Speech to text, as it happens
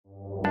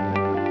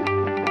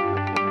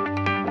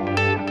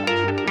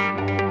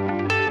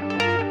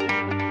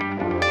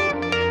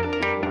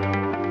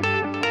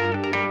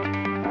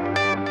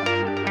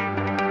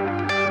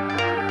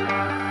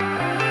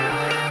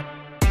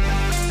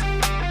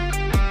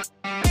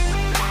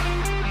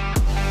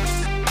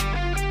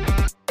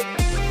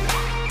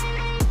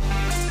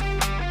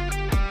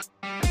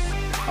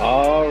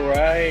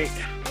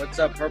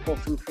up, Purple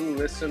Fufu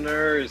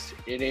listeners?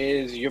 It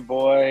is your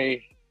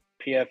boy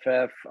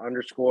PFF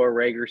 _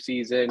 Rager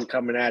season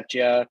coming at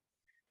you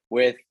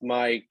with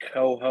my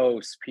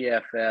co-host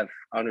PFF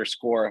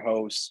 _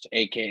 host,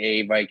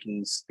 aka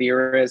Vikings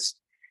theorist,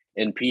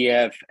 and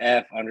PFF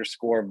 _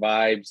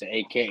 vibes,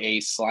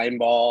 aka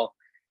Slimeball.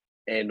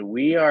 And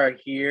we are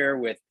here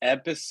with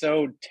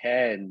episode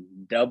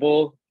 10,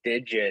 double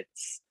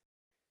digits.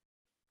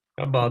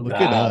 How about Look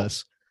at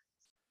us.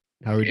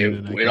 How are we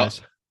doing tonight,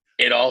 guys?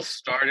 It all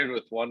started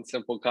with one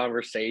simple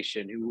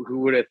conversation.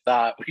 Who would have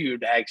thought we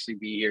would actually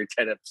be here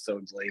 10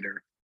 episodes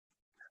later?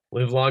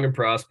 Live long and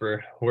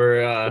prosper.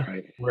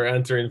 We're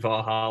entering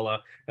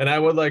Valhalla, and I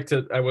would like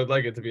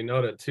it to be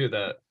noted too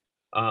that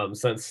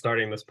since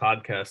starting this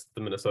podcast,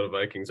 the Minnesota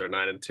Vikings are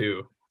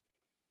 9-2.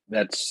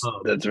 That's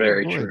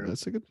very true.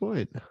 That's a good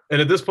point. And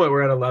at this point,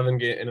 we're at 11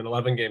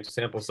 game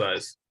sample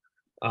size.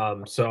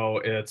 So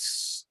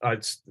it's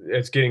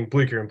getting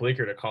bleaker and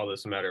bleaker to call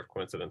this a matter of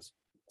coincidence.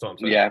 That's all I'm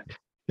saying.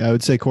 Yeah, I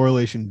would say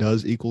correlation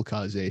does equal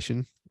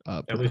causation.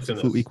 At least in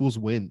Fufu this. equals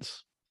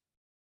wins.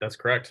 That's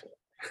correct.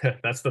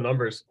 That's the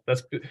numbers.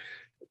 That's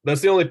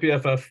the only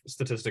PFF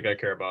statistic I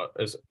care about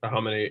is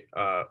how many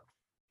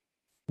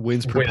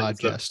Wins per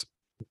podcast.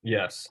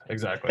 Yes,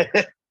 exactly.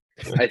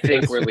 I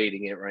think we're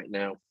leading it right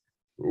now.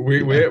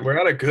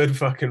 We're on a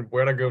good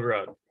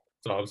run.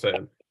 That's all I'm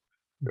saying.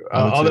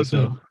 All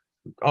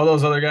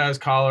those other guys,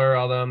 Collar,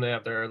 all them, they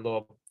have their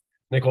little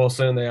Nick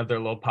Olson, they have their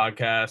little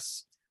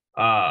podcasts.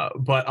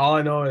 But all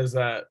I know is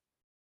that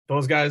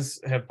those guys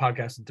have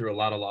podcasted through a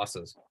lot of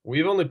losses.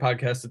 We've only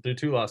podcasted through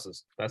 2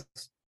 losses. That's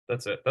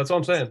it. That's all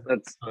I'm saying.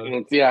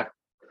 Yeah.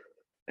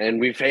 And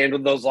we've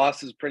handled those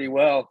losses pretty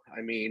well.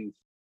 I mean,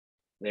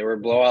 they were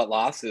blowout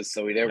losses,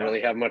 so we didn't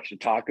really have much to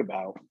talk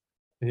about.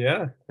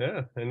 Yeah.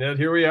 And yet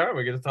here we are.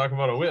 We get to talk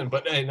about a win.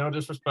 But hey, no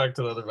disrespect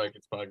to the other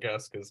Vikings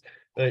podcasts, because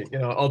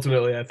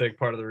ultimately I think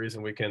part of the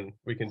reason we can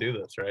do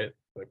this, right?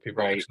 Like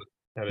people actually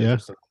have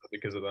interest in it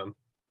because of them.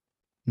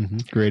 Mm-hmm.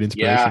 Great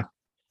inspiration. Yeah.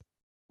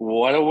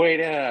 What a way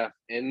to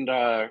end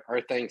our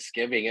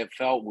Thanksgiving. It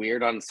felt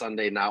weird on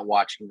Sunday not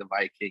watching the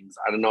Vikings.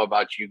 I don't know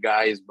about you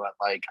guys, but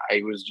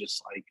I was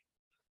just like,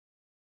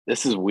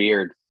 this is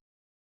weird.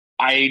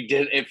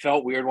 It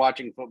felt weird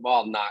watching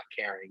football, not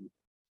caring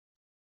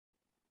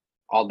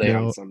all day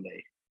on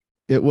Sunday.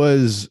 It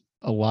was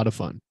a lot of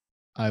fun.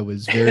 I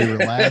was very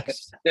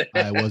relaxed.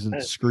 I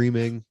wasn't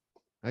screaming.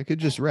 I could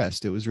just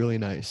rest. It was really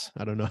nice.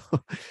 I don't know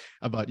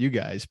about you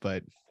guys,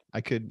 but I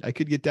could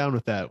get down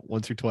with that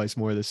once or twice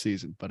more this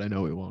season, but I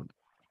know we won't.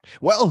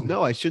 Well,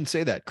 no, I shouldn't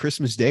say that.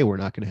 Christmas Day, we're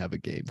not going to have a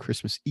game.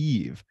 Christmas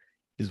Eve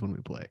is when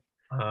we play.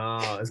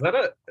 Is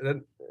that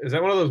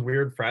one of those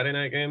weird Friday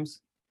night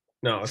games?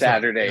 No, it's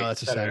Saturday. No,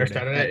 that's a Saturday.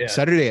 Saturday, yeah.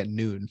 Saturday at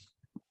noon.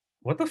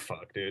 What the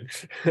fuck, dude?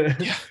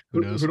 Yeah,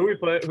 who knows? Who do we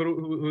play?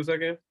 Who's that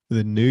game?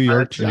 The New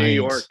York Giants. New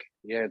York.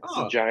 Yeah, it's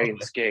the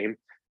Giants game.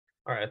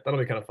 All right, that'll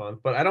be kind of fun.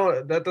 But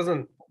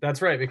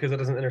that's right, because it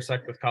doesn't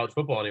intersect with college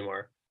football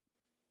anymore.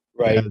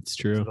 Right. Yeah, that's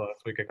true. It's the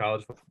last week of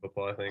college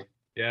football, I think.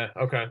 Yeah,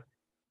 okay.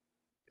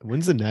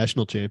 When's the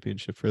national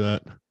championship for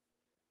that?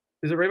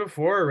 Is it right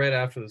before or right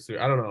after the Super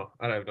Bowl? I don't know.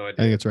 I have no idea.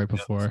 I think it's right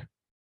before.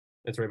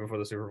 It's right before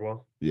the Super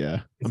Bowl.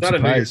 Yeah. It's not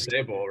surprised. A New Year's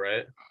Day Bowl,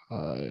 right?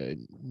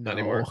 Not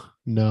anymore.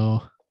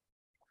 No.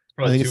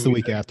 I think it's the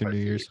week after New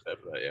Year's.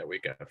 Yeah,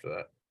 week after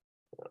that.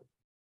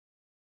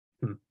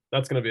 Yeah.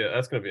 That's gonna be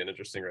an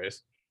interesting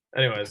race.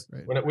 Anyways,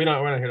 right. we're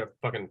not here to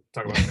fucking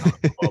talk about college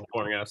football,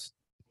 boring ass.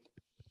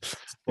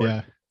 Sport.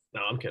 Yeah. No,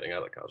 I'm kidding. I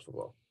like college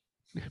football.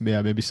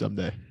 Yeah, maybe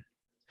someday.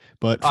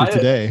 But for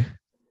today,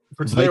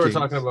 we're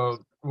talking about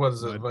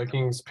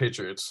Vikings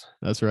Patriots.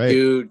 That's right,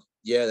 dude.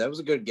 Yeah, that was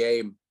a good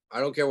game. I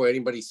don't care what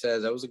anybody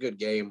says. That was a good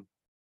game.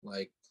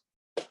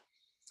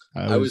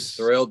 I was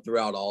thrilled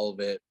throughout all of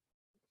it.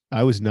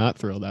 I was not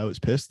thrilled. I was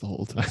pissed the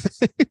whole time.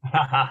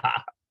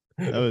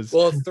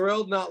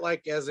 Thrilled, not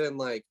as in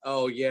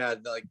oh yeah,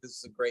 this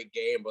is a great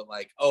game, but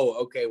oh,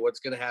 okay, what's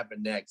gonna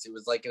happen next? It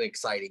was an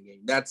exciting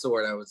game. That's the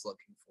word I was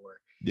looking for.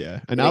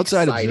 Yeah, an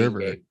outside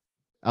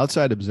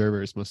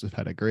observers must have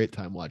had a great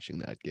time watching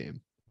that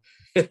game.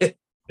 They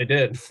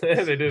did.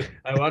 They did.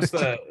 I watched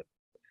that.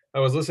 I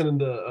was listening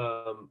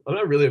to. I'm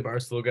not really a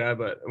Barstool guy,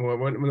 but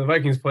when the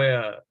Vikings play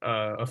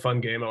a fun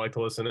game, I like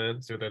to listen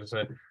in, see what they have to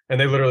say. And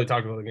they literally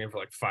talked about the game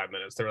for 5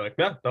 minutes. They were like,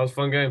 "Yeah, that was a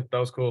fun game. That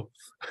was cool."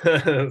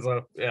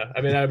 So yeah,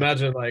 I mean, I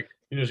imagine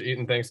you're just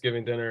eating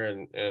Thanksgiving dinner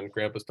and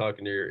Grandpa's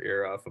talking your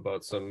ear off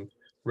about some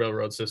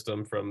railroad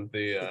system from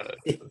the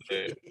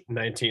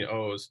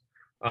 1900s.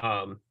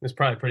 It's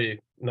probably a pretty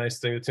nice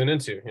thing to tune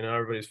into.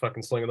 Everybody's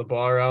fucking slinging the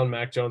ball around.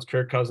 Mac Jones,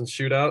 Kirk Cousins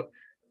shootout.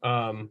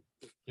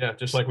 Yeah,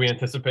 just like we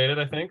anticipated,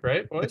 I think,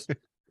 right, boys?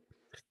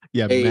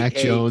 Yeah, Mac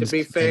Jones, to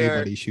be fair,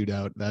 anybody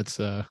shootout. That's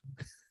an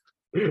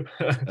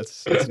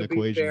equation. To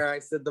be fair, I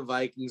said the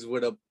Vikings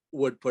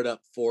would put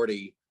up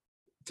 40.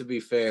 To be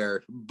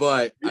fair,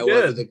 but I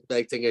wasn't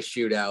expecting a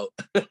shootout.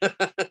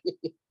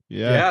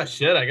 Yeah,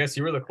 shit. I guess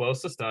you were the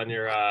closest on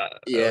your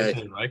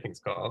Vikings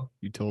call.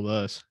 You told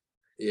us.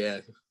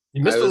 Yeah,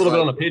 you missed a little bit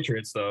on the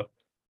Patriots, though.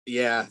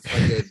 Yeah,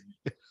 I did.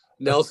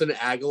 Nelson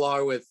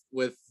Aguilar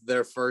with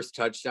their first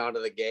touchdown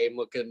of the game,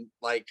 looking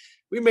like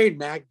we made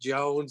Mac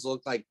Jones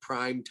look like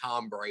prime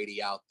Tom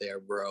Brady out there,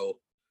 bro.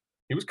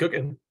 He was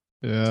cooking.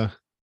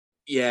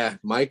 Yeah,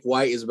 Mike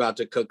White is about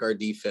to cook our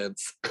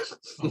defense.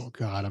 Oh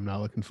God, I'm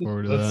not looking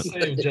forward to Let's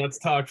that. save Jets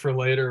talk for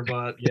later,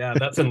 but yeah,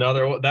 that's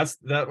another one. That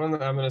one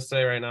that I'm gonna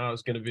say right now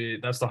is gonna be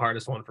that's the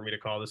hardest one for me to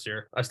call this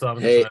year. I still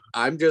haven't decided.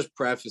 I'm just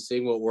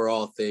prefacing what we're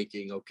all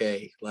thinking,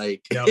 okay?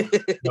 Like Yep,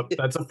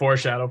 that's a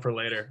foreshadow for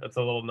later. That's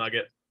a little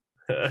nugget.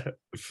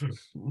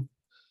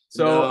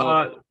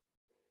 So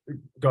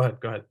go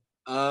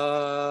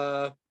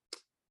ahead.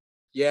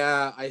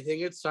 Yeah, I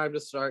think it's time to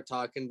start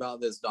talking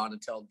about this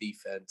Donatel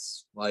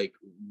defense. Like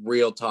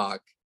real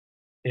talk.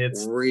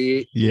 It's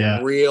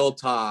real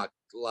talk.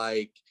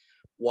 Like,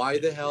 why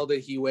the hell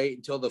did he wait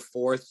until the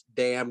fourth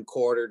damn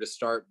quarter to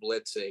start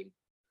blitzing?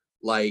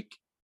 Like,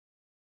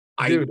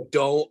 dude, I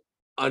don't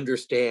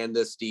understand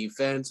this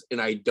defense, and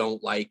I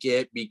don't like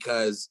it,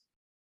 because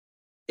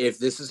if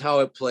this is how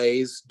it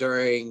plays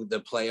during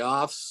the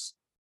playoffs,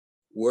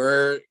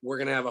 we're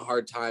gonna have a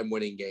hard time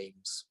winning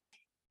games.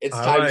 It's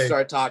time to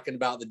start talking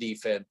about the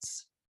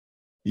defense.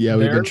 Yeah,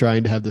 we've been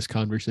trying to have this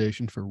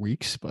conversation for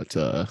weeks, but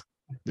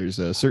there's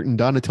a certain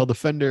Donatel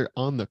defender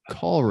on the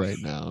call right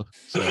now.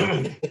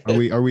 So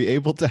are we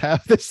able to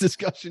have this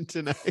discussion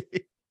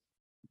tonight?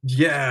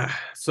 Yeah.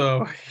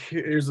 So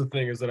here's the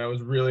thing: is that I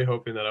was really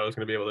hoping that I was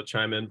going to be able to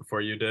chime in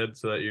before you did,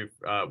 so that you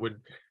would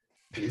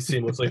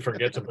seamlessly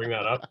forget to bring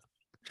that up.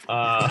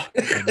 I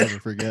never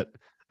forget.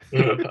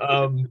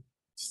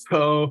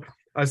 So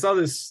I saw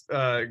this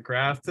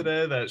graph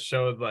today that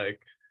showed like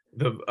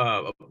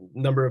the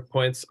number of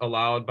points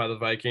allowed by the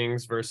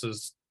Vikings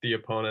versus the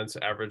opponent's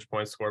average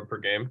points scored per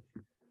game.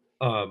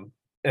 And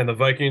the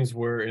Vikings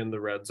were in the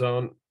red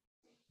zone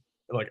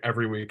like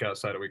every week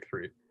outside of week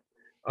 3.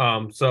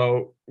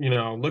 So,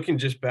 looking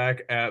just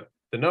back at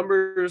the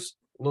numbers,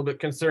 a little bit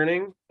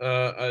concerning.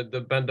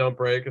 The bend don't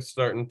break is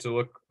starting to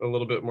look a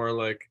little bit more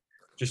like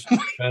just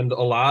bend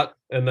a lot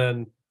and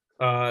then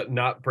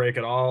not break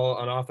at all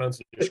on offense.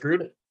 You're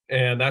screwed.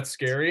 And that's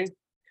scary,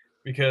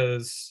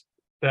 because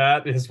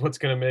that is what's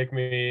going to make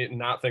me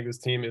not think this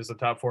team is a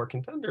top 4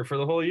 contender for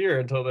the whole year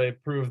until they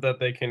prove that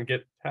they can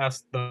get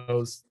past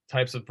those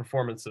types of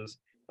performances.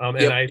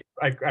 And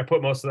I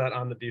put most of that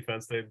on the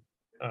defense. The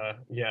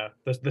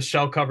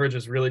shell coverage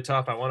is really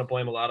tough. I want to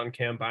blame a lot on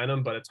Cam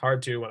Bynum, but it's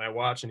hard to when I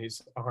watch and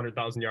he's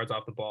 100,000 yards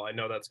off the ball. I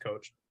know that's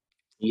coached.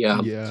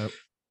 Yeah.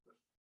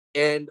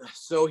 And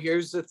so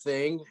here's the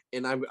thing,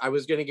 and I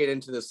was going to get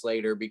into this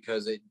later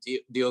because it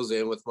deals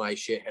in with my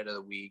shithead of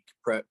the week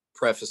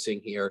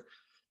prefacing here,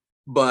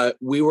 but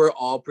we were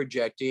all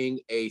projecting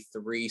a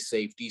 3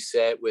 safety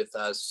set with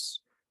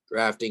us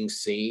drafting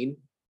Scene.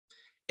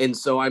 And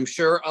so I'm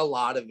sure a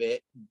lot of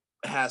it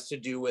has to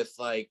do with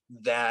like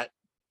that,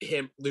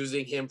 him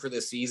losing him for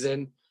the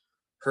season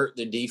hurt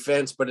the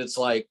defense, but it's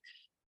like,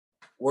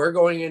 we're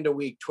going into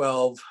week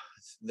 12.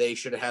 They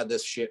should have had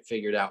this shit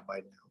figured out by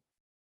now.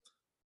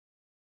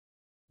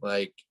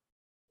 Like,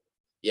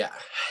 yeah,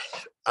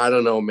 I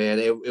don't know, man.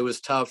 It was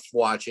tough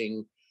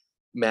watching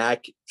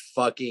Mac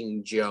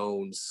fucking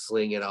Jones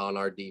sling it on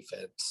our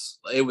defense.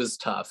 It was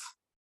tough.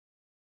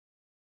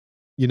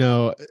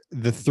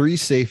 The 3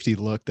 safety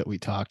look that we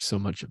talked so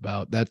much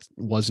about, that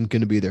wasn't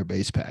going to be their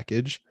base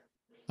package.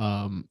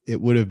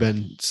 It would have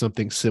been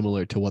something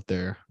similar to what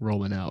they're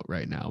rolling out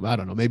right now. I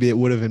don't know. Maybe it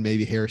would have been,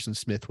 maybe Harrison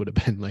Smith would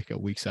have been like a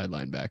weak side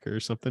linebacker or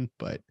something,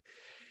 but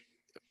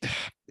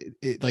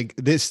like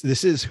this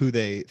is who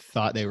they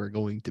thought they were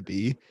going to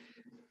be.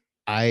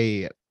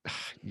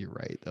 You're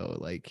right though.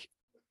 Like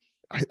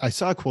I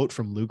saw a quote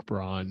from Luke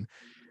Braun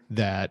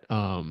that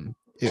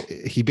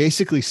he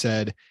basically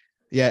said,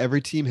 yeah,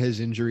 every team has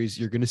injuries.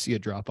 You're going to see a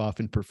drop off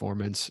in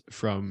performance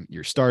from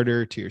your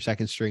starter to your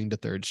second string to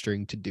third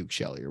string to Duke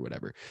Shelley or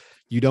whatever.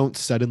 You don't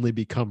suddenly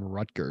become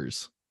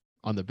Rutgers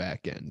on the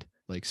back end.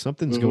 Like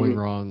something's going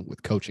wrong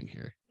with coaching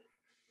here.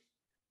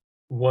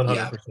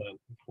 100%.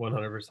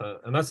 100%.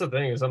 And that's the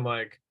thing is I'm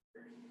like,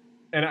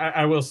 and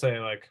I will say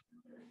like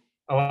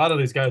a lot of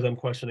these guys I'm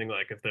questioning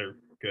like if they're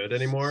good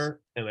anymore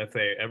and if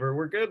they ever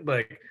were good.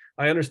 Like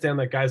I understand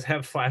that guys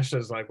have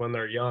flashes like when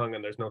they're young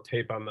and there's no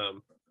tape on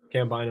them.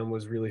 Cam Bynum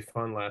was really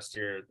fun last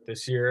year.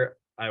 This year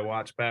I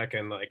watch back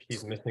and like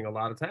he's missing a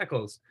lot of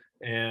tackles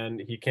and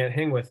he can't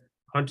hang with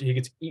Hunter. He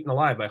gets eaten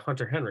alive by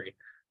Hunter Henry.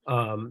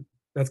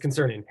 That's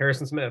concerning.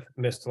 Harrison Smith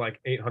missed like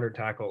 800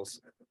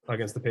 tackles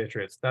against the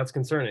Patriots. That's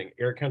concerning.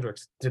 Eric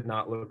Kendricks did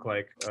not look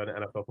like an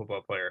NFL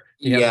football player.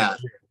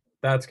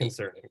 That's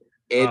concerning.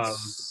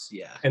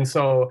 And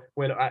so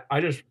when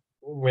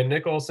when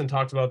Nick Olson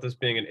talked about this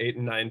being an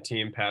 8-9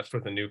 team patched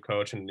with a new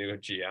coach and a new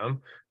GM,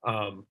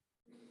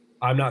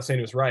 I'm not saying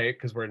it was right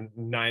because we're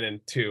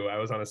 9-2. I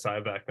was on his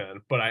side back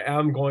then, but I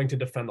am going to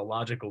defend the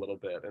logic a little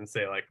bit and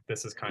say like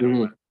this is kind of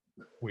what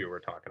we were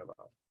talking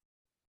about.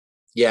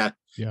 Yeah.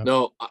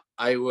 No,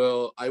 I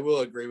will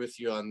agree with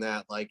you on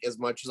that. Like as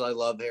much as I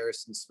love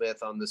Harrison Smith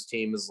on this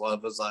team, as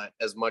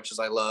much as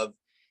I love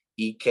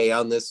EK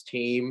on this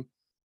team,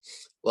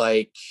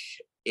 like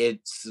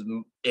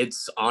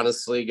it's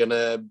honestly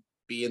gonna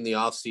be in the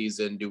off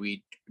season. Do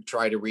we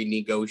try to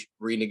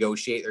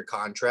renegotiate their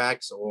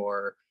contracts,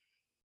 or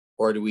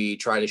do we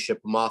try to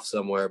ship them off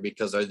somewhere?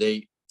 Because are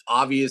they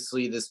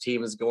obviously this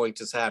team is going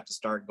to have to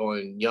start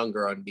going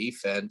younger on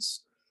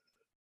defense.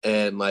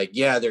 And like,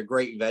 yeah, they're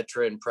great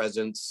veteran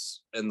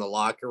presence in the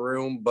locker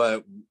room,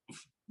 but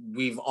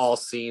we've all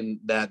seen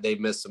that they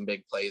missed some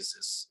big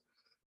plays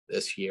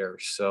this year.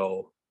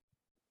 So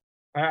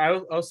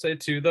I'll say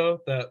too,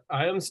 though, that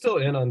I am still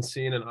in on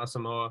seeing an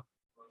Asamoah.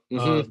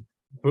 mhm.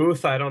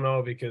 Booth, I don't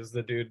know, because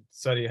the dude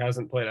said he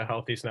hasn't played a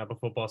healthy snap of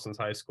football since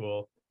high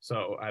school,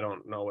 so I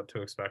don't know what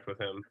to expect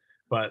with him.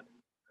 But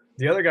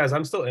the other guys,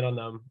 I'm still in on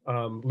them.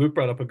 Luke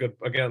brought up a good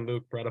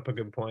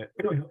point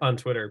on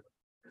Twitter.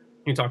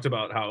 He talked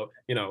about how,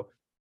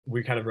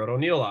 we kind of wrote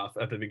O'Neal off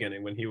at the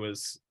beginning when he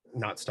was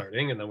not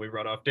starting, and then we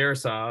wrote off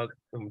Darisaw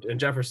and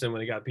Jefferson when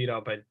he got beat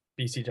out by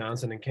BC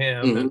Johnson and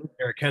Cam, and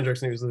Eric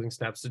Kendricks, and he was losing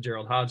snaps to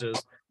Gerald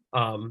Hodges.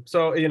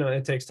 So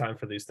it takes time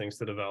for these things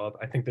to develop.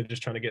 I think they're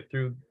just trying to get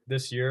through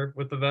this year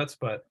with the vets,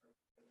 but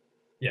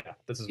yeah,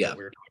 this is what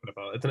we were talking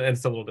about.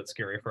 It's a little bit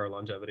scary for our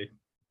longevity.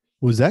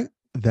 Was that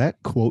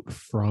quote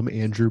from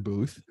Andrew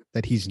Booth,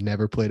 that he's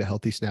never played a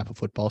healthy snap of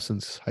football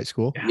since high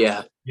school?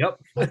 Yeah. Yep.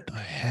 What the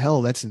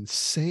hell? That's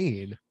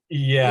insane.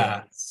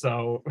 Yeah.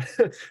 So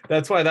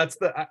that's why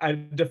I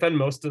defend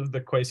most of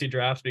the Kwesi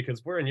drafts,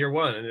 because we're in year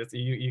one, and it's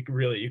you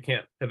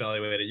can't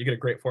evaluate it. You get a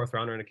great fourth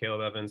rounder in a Caleb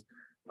Evans.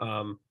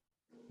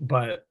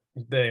 But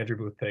the Andrew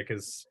Booth pick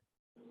is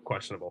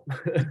questionable.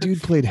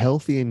 Dude played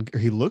healthy, and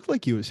he looked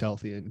like he was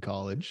healthy in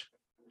college.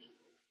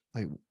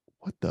 Like,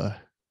 what the?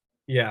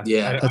 Yeah.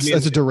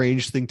 That's a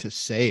deranged thing to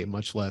say,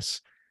 much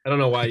less I don't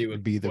know why you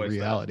would be the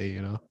reality,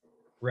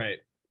 Right.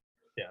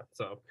 Yeah.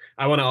 So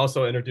I want to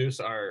also introduce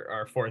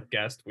our fourth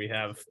guest. We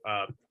have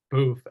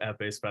Booth at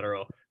Base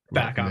Federal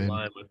back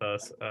online with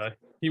us.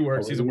 He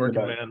works. He's a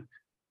working man.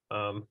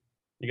 You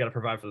got to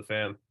provide for the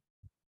fam.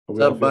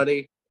 What's up,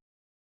 buddy?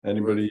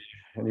 Anybody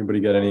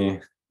got any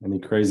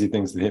crazy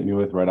things to hit me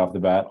with right off the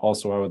bat?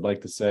 Also, I would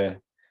like to say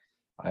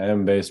I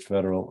am Based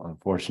Federal.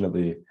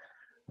 Unfortunately,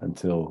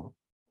 until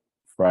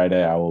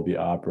Friday, I will be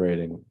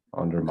operating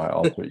under my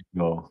alter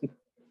ego,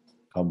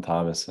 Cum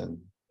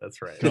Thomason.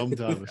 That's right. Cum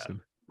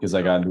Thomason. Because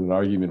I got into an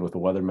argument with a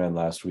weatherman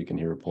last week and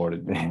he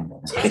reported me. I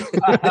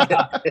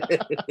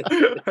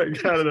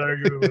got an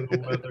argument with a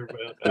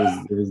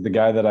weatherman. It was the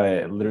guy that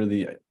I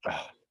literally.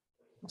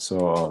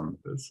 So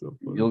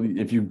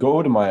if you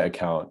go to my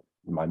account,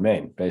 my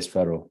main Based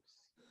Federal,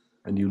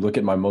 and you look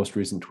at my most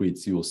recent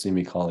tweets, you will see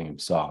me calling him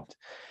soft.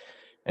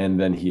 And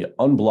then he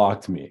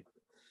unblocked me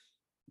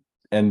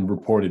and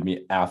reported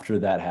me after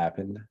that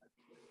happened,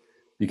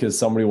 because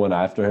somebody went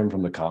after him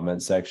from the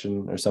comment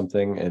section or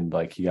something, and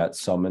like he got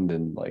summoned,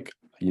 and like,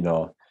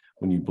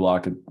 when you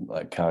block an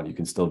account, you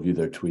can still view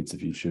their tweets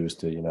if you choose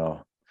to,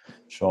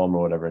 show them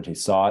or whatever. And he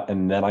saw it,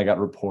 and then I got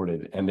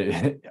reported,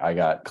 and I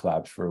got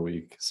clapped for a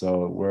week.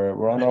 So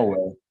we're on our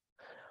way,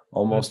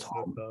 almost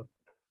home.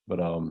 But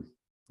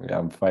yeah,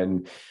 I'm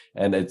fighting,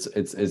 and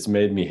it's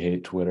made me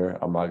hate Twitter.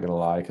 I'm not gonna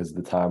lie, because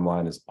the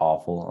timeline is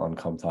awful on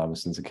Cum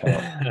Thomason's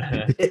account.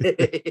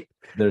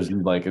 There's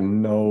like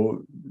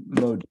no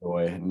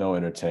joy, no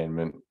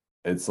entertainment.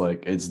 It's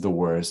like, it's the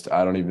worst.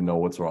 I don't even know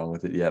what's wrong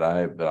with it yet.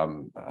 I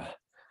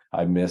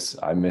miss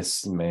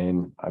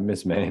Maine. I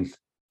miss Maine.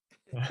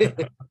 You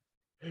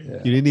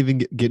didn't even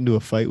get into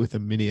a fight with a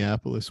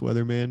Minneapolis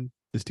weatherman.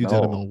 This dude's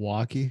out of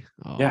Milwaukee.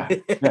 Oh. Yeah.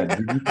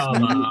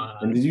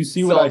 Did you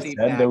see what I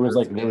said? There was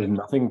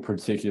nothing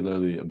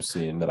particularly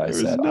obscene that I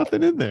said. There was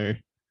nothing in there.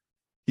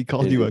 He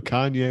called you a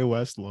Kanye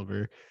West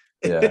lover.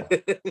 Yeah.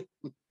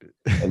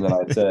 And then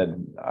I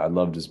said I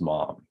loved his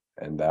mom.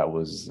 And that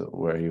was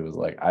where he was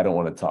like, I don't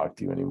want to talk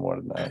to you anymore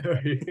tonight.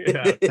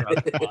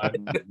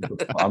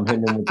 I'm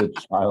hitting him with the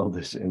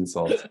childish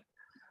insults.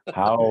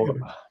 How?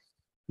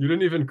 You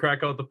didn't even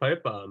crack out the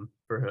pipe bomb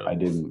for him. I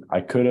didn't.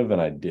 I could have,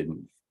 and I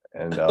didn't.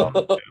 And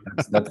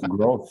that's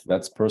growth.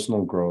 That's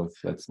personal growth.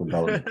 That's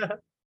development.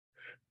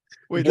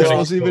 Wait, this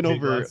wasn't even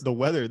over the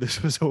weather.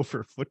 This was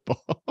over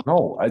football.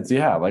 No, I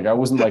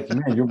wasn't like,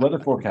 man, your weather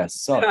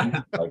forecast sucks.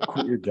 Like,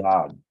 quit your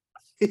job.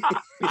 He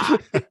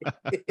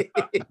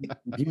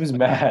was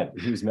mad.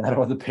 He was mad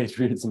about the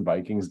Patriots and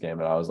Vikings game,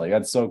 and I was like,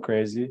 that's so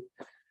crazy.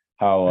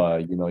 How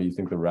you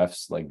think the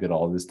refs did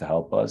all this to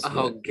help us?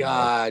 Oh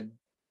God!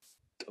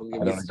 Don't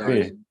get me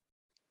started.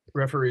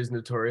 Referees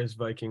notorious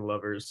Viking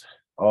lovers.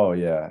 Oh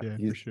yeah,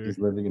 for sure. He's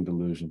living in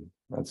delusion.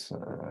 That's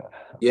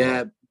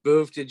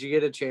Boof, did you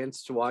get a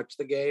chance to watch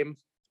the game?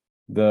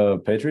 The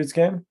Patriots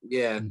game?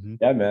 Yeah. Mm-hmm.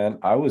 Yeah, man.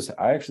 I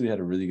actually had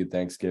a really good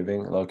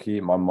Thanksgiving, low key.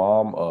 My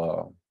mom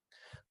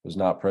was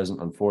not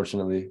present,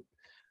 unfortunately.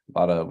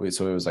 So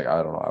it was like,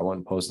 I don't know. I went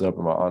and posted up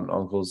with my aunt and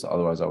uncles.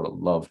 Otherwise, I would have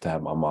loved to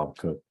have my mom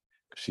cook.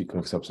 She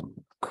cooks up some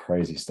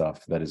crazy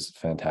stuff that is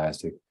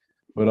fantastic.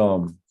 But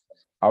I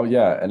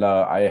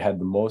had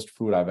the most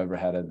food I've ever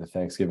had at the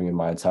Thanksgiving in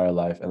my entire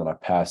life, and then I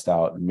passed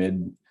out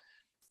mid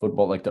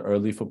football, like the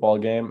early football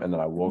game, and then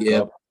I woke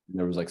up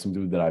There was like some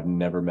dude that I've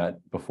never met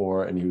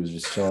before, and he was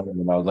just chilling.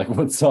 And I was like,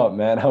 "What's up,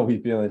 man? How we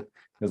feeling?"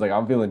 He was like,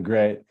 "I'm feeling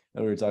great."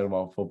 And we were talking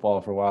about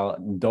football for a while.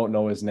 Don't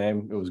know his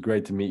name. It was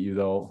great to meet you,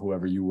 though,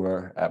 whoever you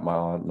were, at my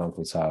aunt and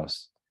uncle's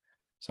house.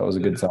 So it was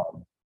a good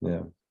time.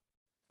 Yeah.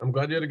 I'm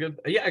glad you had a good.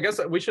 Yeah, I guess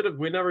we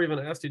never even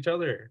asked each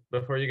other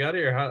before you got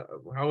here.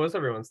 How was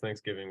everyone's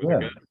Thanksgiving? Was it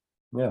good?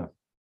 Yeah.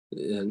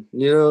 And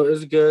it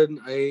was good.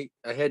 I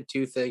had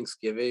 2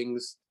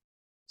 Thanksgivings,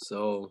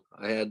 so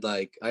I had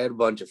a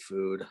bunch of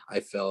food.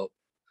 I felt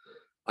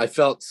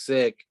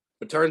sick,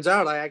 but turns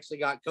out I actually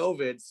got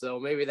COVID, so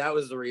maybe that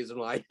was the reason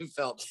why I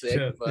felt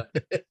sick. But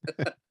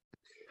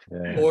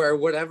or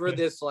whatever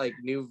this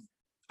new,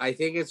 I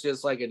think it's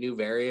just like a new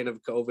variant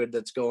of COVID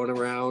that's going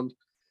around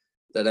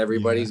that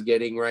everybody's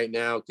getting right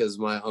now, because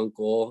my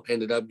uncle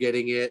ended up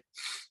getting it,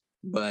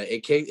 but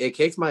it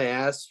kicked my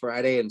ass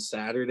Friday and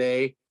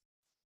Saturday.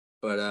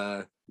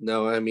 But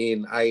no, I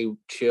mean, I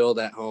chilled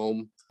at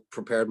home,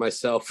 prepared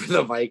myself for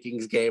the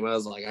Vikings game. I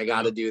was like, I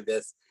got to do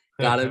this,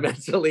 got to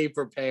mentally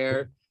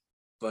prepare.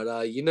 But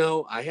I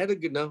had a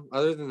good,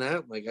 other than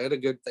that, I had a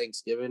good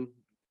Thanksgiving.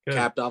 Good.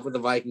 Capped off with the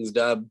Vikings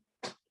dub.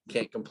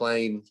 Can't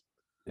complain.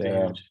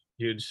 Yeah.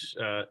 Huge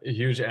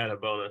added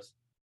bonus.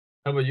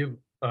 How about you,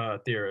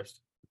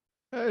 Theorist?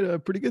 I had a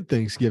pretty good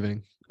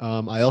Thanksgiving.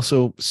 I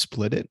also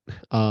split it.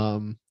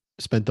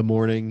 Spent the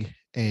morning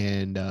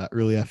and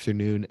early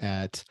afternoon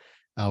at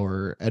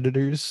our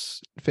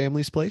editor's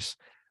family's place.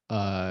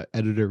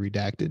 Editor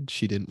redacted.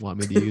 She didn't want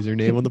me to use her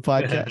name on the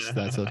podcast.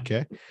 That's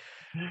okay.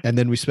 And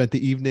then we spent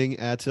the evening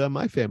at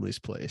my family's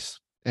place.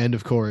 And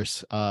of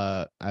course,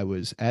 I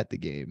was at the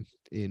game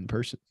in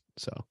person.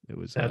 So it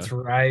was. That's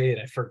right.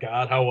 I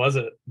forgot. How was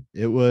it?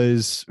 It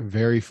was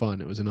very fun.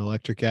 It was an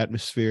electric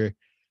atmosphere.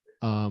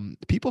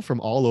 People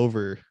from all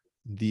over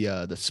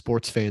the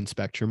sports fan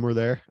spectrum were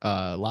there.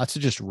 Lots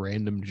of just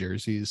random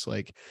jerseys.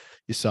 Like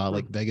you saw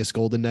Vegas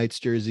Golden Knights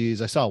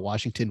jerseys. I saw a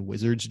Washington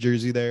Wizards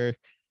jersey there.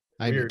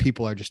 I mean,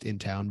 people are just in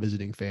town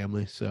visiting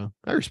family, so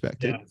I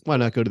respect it. Why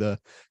not go to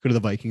the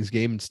Vikings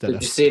game instead of?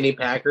 Did you see any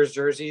Packers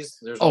jerseys?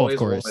 There's of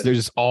course.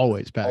 There's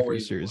always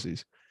Packers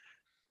jerseys.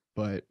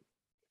 But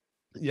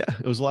yeah,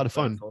 it was a lot of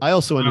fun. I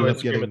also ended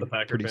up getting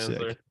pretty sick.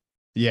 There.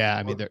 Yeah,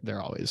 I mean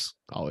they're always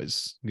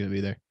gonna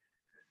be there.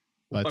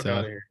 But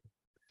out of here.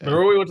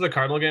 Remember we went to the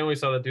Cardinal game? We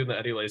saw that dude in the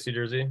Eddie Lacy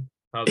jersey.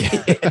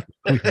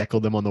 We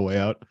heckled them on the way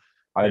out.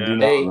 I do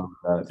not remember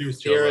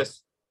that.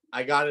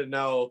 I gotta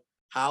know,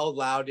 how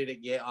loud did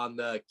it get on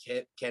the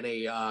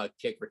Kenny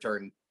kick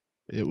return?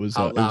 It was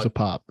a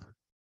pop.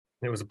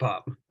 It was a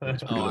pop.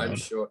 I'm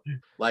sure.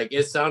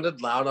 It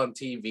sounded loud on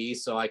TV,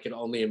 so I can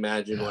only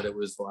imagine what it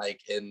was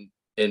like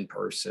in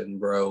person,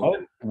 bro.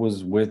 What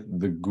was with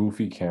the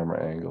goofy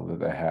camera angle that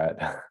they had?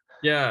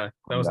 Yeah,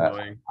 that was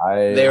annoying.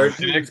 They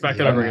didn't expect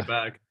to bring it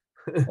back.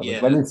 Yeah.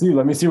 Let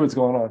me see what's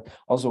going on.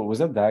 Also, was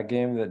that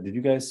game did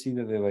you guys see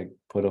that they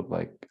put up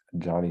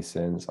Johnny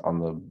Sins on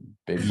the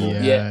big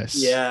board? Yes.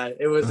 Yeah,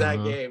 it was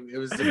that game. It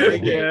was the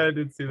big game. Yeah, I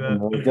did see that.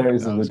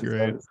 That was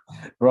great.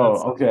 Bro,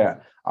 okay.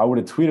 I would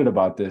have tweeted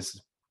about this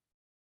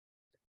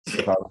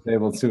if I was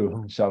able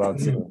to. Shout out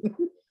to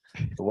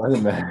the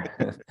weatherman.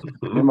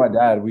 Me and my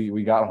dad,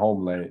 we got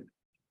home late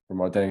from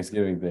our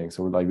Thanksgiving thing.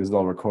 So we're like, this is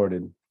all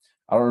recorded.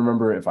 I don't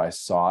remember if I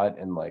saw it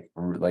in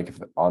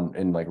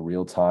in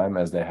real time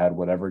as they had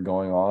whatever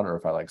going on, or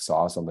if I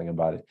saw something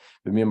about it.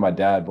 But me and my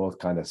dad both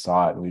kind of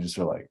saw it, and we just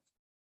were like,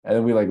 and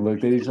then we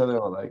looked at each other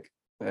and were like,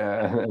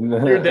 yeah. And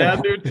then, your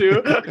dad knew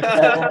too.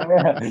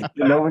 Yeah.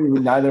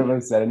 Neither of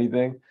us said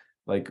anything.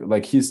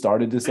 Like he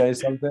started to say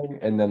something,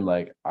 and then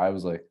I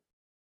was like,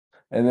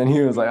 and then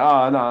he was like,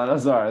 oh no,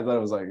 that's all right. I thought it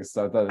was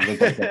I thought it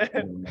looked like that.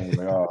 And I was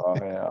like, oh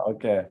yeah,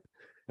 okay.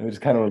 And we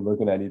just kind of were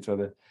looking at each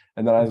other,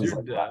 and then I was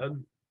like,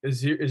 dad?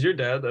 Is your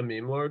dad a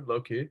meme lord, low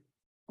key?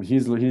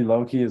 He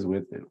low key is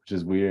with it, which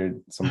is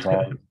weird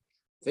sometimes.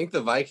 I think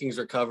the Vikings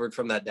recovered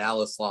from that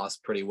Dallas loss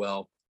pretty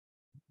well.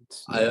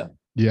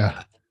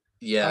 Yeah.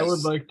 I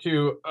would like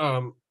to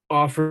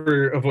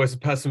offer a voice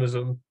of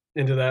pessimism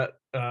into that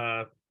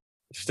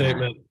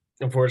statement.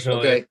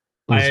 Unfortunately,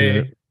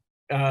 okay.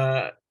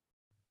 I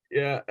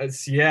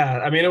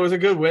mean, it was a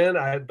good win.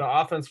 The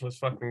offense was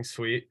fucking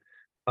sweet.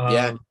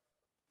 The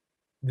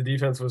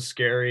defense was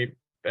scary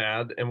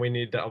bad, and we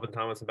need Dalvin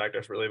Tomlinson back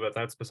desperately, but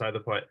that's beside the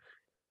point.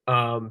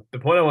 The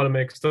point I want to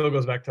make still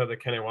goes back to the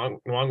Kenny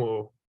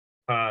Nwangwu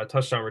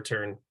touchdown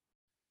return,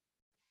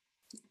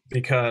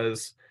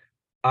 because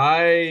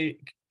I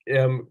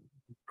am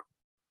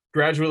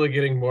gradually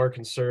getting more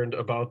concerned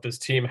about this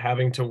team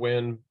having to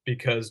win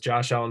because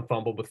Josh Allen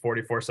fumbled with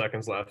 44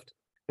 seconds left,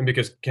 and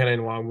because Kenny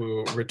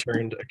Nwangwu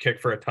returned a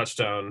kick for a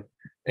touchdown,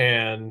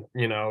 and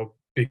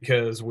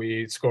because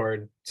we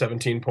scored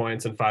 17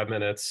 points in 5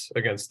 minutes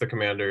against the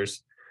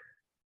Commanders.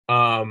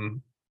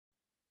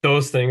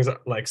 Those things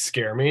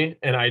scare me,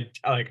 and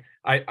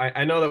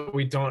I know that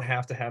we don't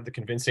have to have the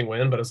convincing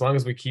win, but as long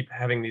as we keep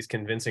having these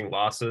convincing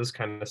losses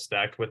kind of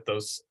stacked with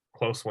those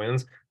close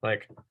wins,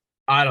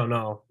 I don't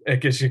know,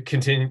 it should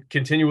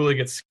continually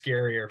get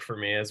scarier for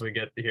me as we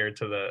get here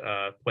to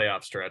the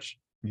playoff stretch.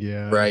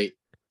 Yeah. Right.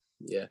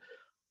 Yeah.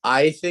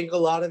 I think a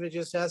lot of it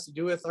just has to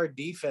do with our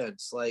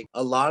defense. Like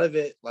a lot of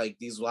it, like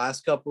these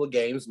last couple of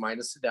games,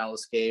 minus the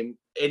Dallas game.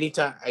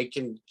 Anytime I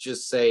can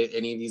just say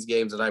any of these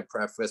games that I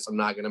preface, I'm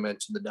not going to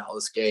mention the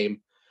Dallas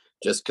game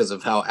just because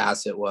of how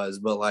ass it was.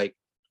 But like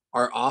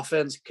our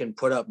offense can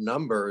put up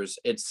numbers.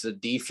 It's the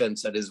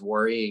defense that is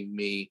worrying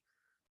me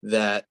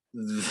that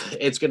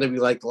it's going to be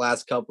like the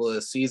last couple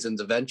of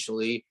seasons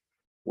eventually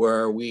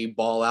where we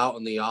ball out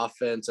on the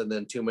offense and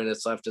then 2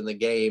 minutes left in the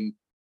game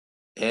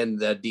and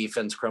the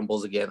defense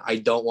crumbles again. I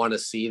don't want to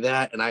see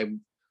that. And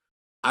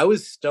I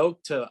was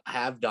stoked to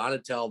have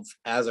Donatel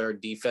as our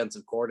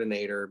defensive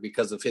coordinator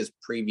because of his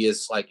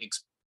previous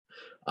stints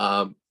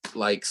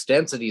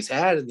that he's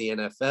had in the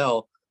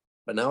NFL.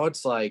 But now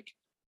it's like,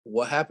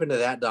 what happened to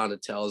that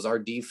Donatel? Is our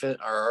defense,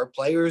 are our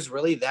players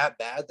really that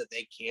bad that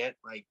they can't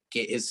like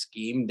get his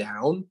scheme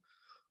down?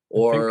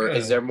 Or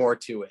is there more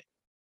to it?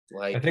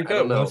 Like, I think I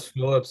don't know.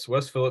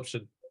 Wes Phillips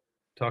should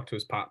talk to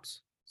his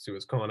pops, see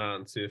what's going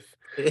on, see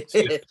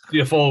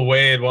if old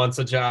Wade wants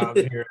a job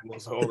here in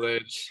his old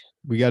age.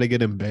 We got to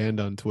get him banned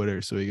on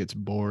Twitter so he gets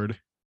bored.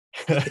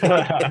 You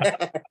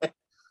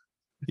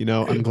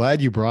know, I'm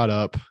glad you brought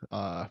up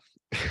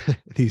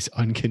these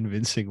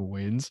unconvincing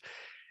wins,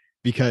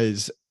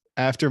 because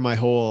after my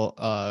whole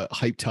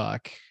hype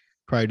talk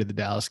prior to the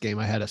Dallas game,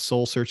 I had a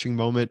soul searching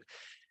moment.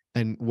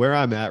 And where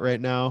I'm at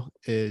right now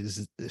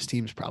is this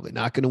team's probably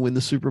not going to win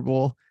the Super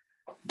Bowl.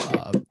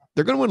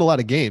 They're going to win a lot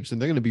of games and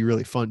they're going to be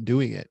really fun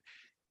doing it,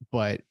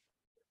 but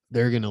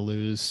they're going to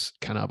lose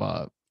kind of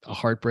a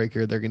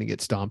heartbreaker. They're going to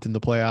get stomped in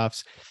the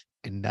playoffs,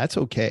 and that's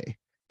okay,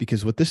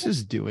 because what this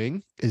is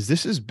doing is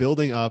this is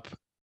building up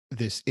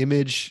this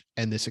image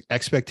and this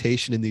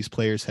expectation in these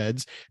players'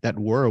 heads that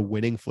we're a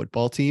winning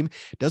football team.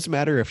 It doesn't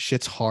matter if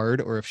shit's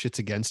hard or if shit's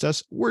against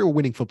us. We're a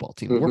winning football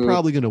team. We're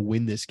probably going to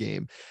win this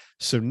game.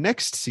 So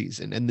next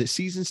season and the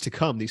seasons to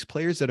come, these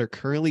players that are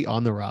currently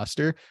on the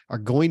roster are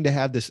going to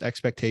have this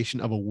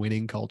expectation of a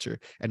winning culture.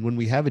 And when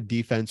we have a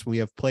defense, when we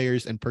have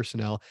players and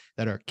personnel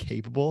that are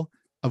capable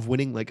of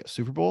winning like a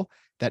Super Bowl,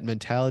 that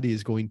mentality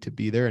is going to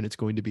be there and it's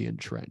going to be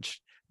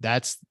entrenched.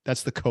 That's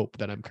the cope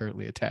that I'm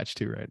currently attached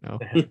to right now.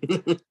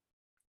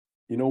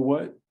 You know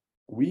what?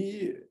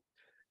 We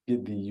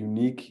get the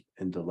unique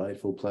and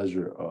delightful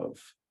pleasure of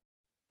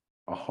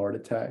a heart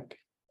attack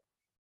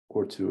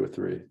or 2 or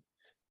 3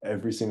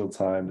 every single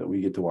time that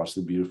we get to watch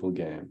the beautiful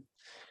game.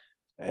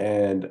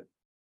 And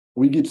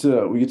we get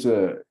to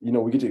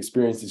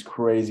experience these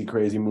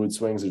crazy mood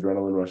swings,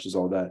 adrenaline rushes,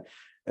 all that.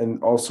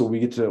 And also we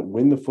get to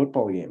win the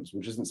football games,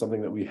 which isn't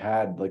something that we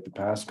had like the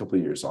past couple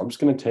of years. So I'm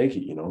just going to take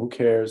it, who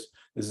cares?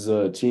 This is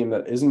a team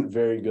that isn't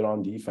very good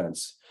on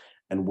defense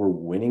and we're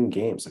winning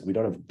games. Like we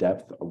don't have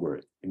depth.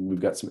 We've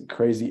got some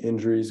crazy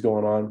injuries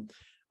going on.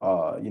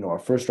 Our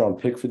first round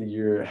pick for the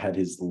year had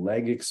his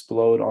leg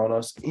explode on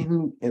us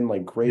in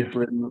like Great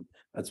Britain.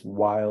 That's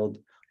wild.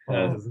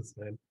 But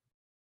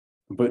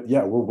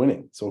yeah, we're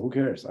winning. So who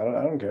cares? I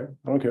don't care.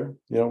 I don't care.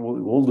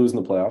 We'll lose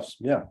in the playoffs.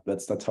 Yeah,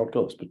 that's how it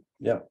goes. But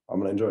yeah, I'm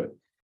gonna enjoy it.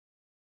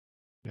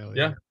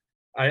 Yeah.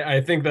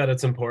 I think that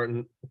it's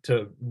important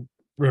to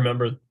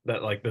remember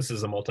that like this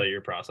is a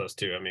multi-year process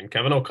too. I mean,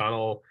 Kevin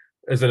O'Connell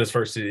is in his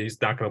first season. He's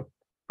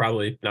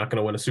probably not going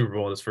to win a Super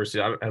Bowl in his first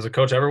season. Has a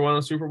coach ever won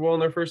a Super Bowl in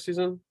their first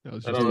season? I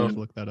was just going to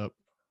look that up.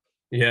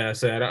 Yeah,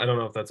 so I don't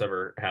know if that's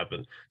ever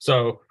happened.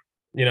 So,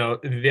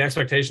 the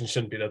expectation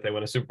shouldn't be that they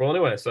win a Super Bowl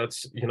anyway. So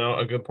that's,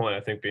 a good point. I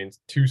think being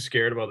too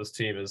scared about this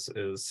team is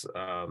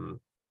a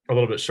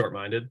little bit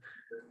short-minded.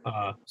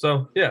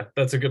 So yeah,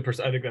 that's a good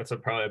I think that's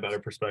probably a better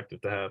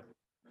perspective to have.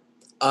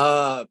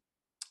 I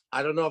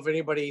don't know if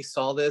anybody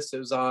saw this.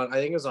 I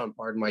think it was on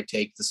Pardon My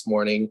Take this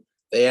morning.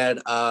 They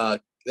had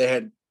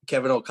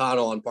Kevin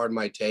O'Connell on Pardon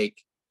My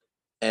Take.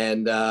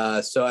 And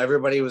so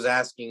everybody was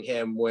asking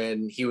him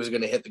when he was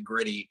going to hit the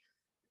gritty.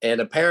 And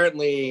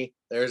apparently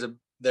there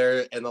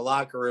in the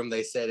locker room,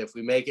 they said, if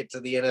we make it to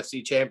the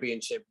NFC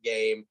Championship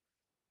game,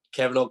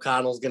 Kevin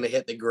O'Connell's going to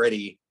hit the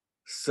gritty.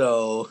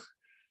 So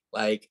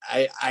like,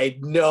 I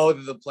know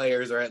that the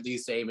players are at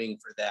least aiming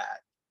for that.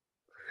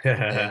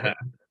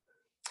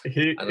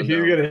 He's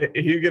gonna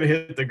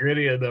hit the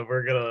gritty, and then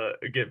we're gonna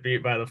get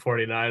beat by the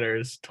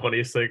 49ers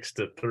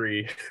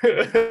 26-3.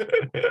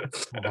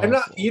 I'm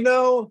not,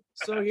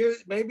 so here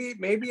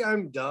maybe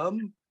I'm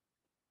dumb.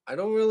 I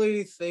don't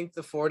really think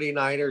the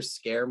 49ers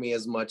scare me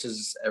as much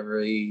as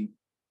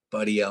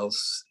everybody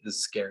else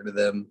is scared of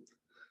them.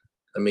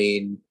 I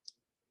mean,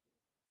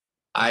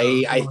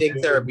 I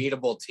think they're a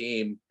beatable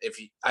team.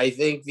 I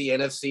think the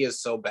NFC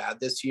is so bad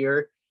this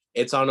year,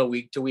 it's on a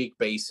week-to-week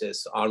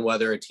basis on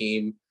whether a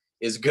team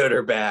is good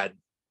or bad.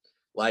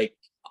 Like,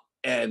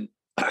 and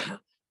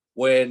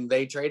when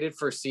they traded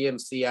for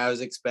CMC, I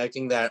was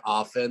expecting that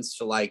offense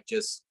to like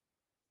just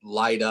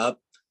light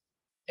up.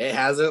 It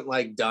hasn't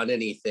like done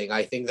anything.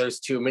 I think there's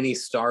too many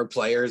star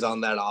players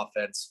on that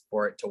offense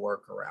for it to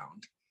work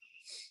around.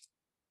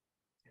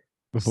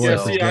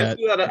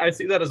 I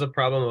see that as a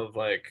problem of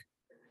like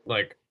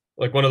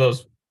one of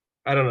those,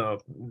 I don't know.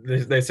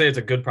 They say it's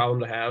a good problem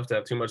to have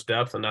too much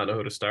depth and not know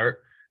who to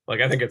start. Like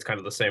I think it's kind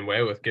of the same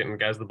way with getting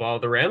guys the ball.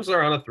 The Rams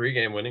are on a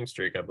 3-game winning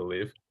streak, I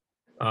believe.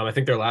 I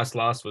think their last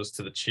loss was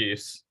to the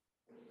Chiefs.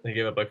 They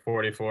gave up like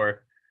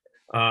 44.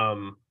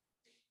 I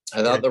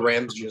thought the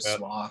Rams just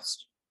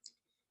lost.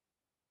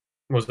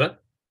 What was that?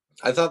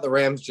 I thought the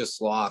Rams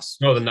just lost.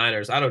 No, the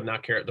Niners. I do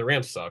not care. The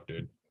Rams suck,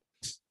 dude.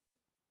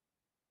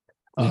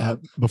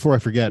 Before I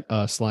forget,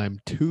 Slime,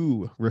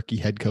 2 rookie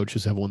head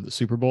coaches have won the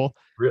Super Bowl.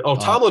 Oh,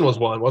 Tomlin was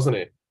one, wasn't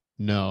he?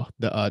 No,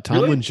 the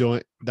Tomlin Really?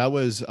 joined. That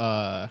was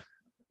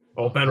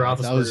Ben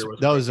Roethlisberger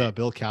that was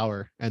Bill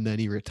Cowher, and then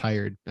he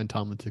retired, and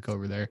Tomlin took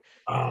over there.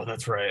 Oh,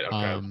 that's right.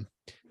 Okay.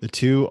 The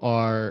 2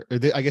 are,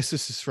 I guess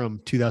this is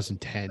from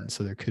 2010,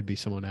 so there could be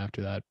someone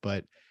after that. But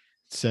it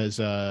says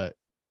the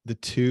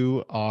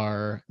 2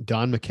 are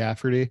Don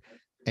McCafferty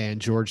and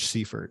George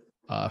Seifert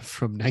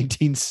from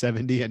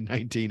 1970 and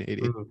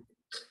 1980. Ooh.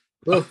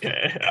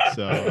 Okay.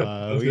 So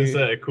I was gonna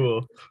say,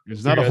 cool.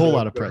 There's not a whole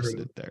lot of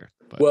precedent there.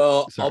 But,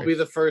 well, sorry. I'll be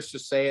the first to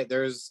say it.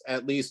 There's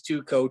at least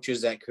 2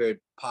 coaches that could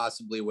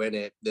possibly win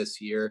it this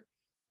year,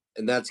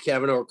 and that's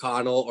Kevin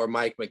O'Connell or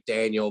Mike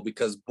McDaniel,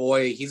 because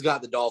boy, he's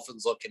got the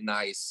Dolphins looking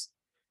nice.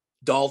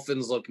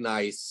 Dolphins look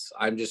nice.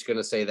 I'm just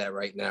gonna say that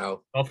right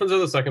now. Dolphins are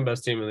the second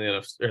best team in the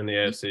NFC, in the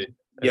AFC.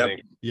 I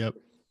think. Yep.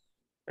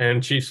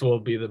 And Chiefs will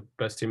be the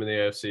best team in the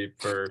AFC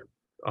for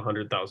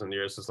 100,000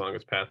 years as long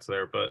as Pat's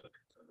there. But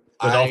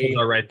the Dolphins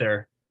are right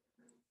there.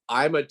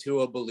 I'm a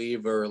Tua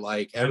believer.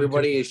 Like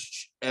everybody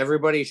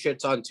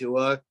shits on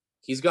Tua.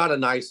 He's got a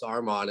nice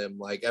arm on him.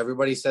 Like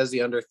everybody says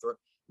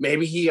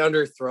maybe he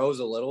underthrows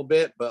a little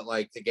bit, but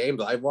like the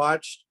games I've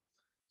watched,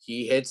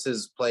 he hits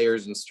his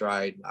players in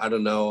stride. I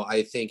don't know.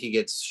 I think he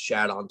gets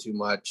shat on too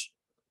much.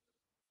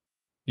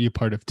 You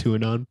part of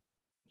TuaNon?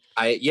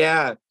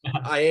 I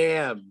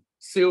am.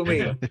 Sue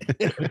me.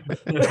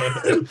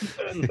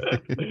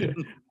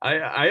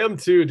 I am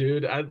too,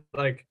 dude. I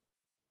like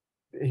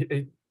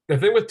the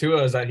thing with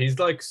Tua is that he's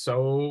like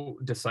so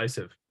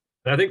decisive.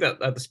 And I think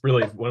that's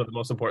really one of the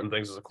most important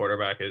things as a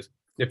quarterback is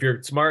if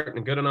you're smart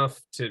and good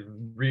enough to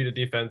read a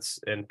defense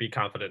and be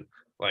confident,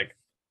 like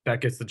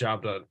that gets the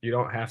job done. You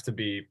don't have to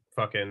be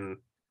fucking,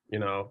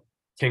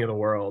 king of the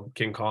world,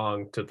 King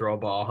Kong, to throw a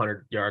ball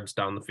 100 yards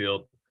down the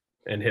field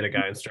and hit a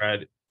guy in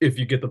stride. If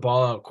you get the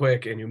ball out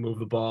quick and you move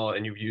the ball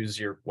and you use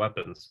your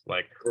weapons,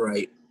 like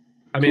right.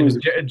 I mean,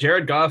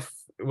 Jared Goff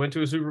went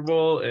to a Super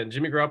Bowl and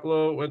Jimmy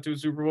Garoppolo went to a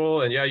Super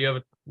Bowl, and yeah, you have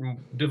a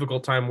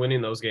difficult time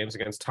winning those games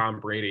against Tom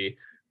Brady,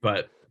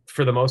 but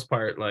for the most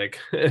part, like,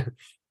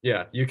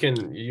 yeah, you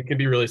can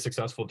be really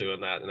successful doing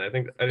that, and I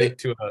think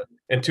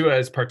Tua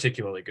is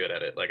particularly good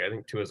at it. Like, I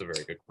think Tua is a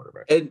very good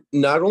quarterback. And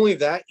not only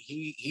that,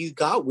 he's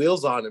got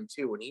wheels on him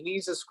too. When he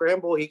needs to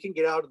scramble, he can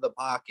get out of the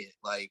pocket.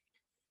 Like,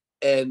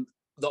 and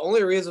the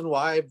only reason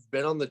why I've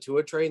been on the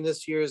Tua train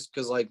this year is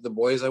because like the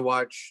boys I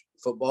watch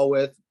football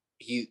with,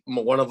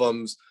 one of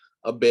them's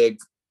a big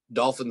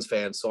Dolphins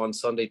fan. So on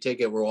Sunday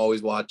Ticket, we're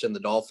always watching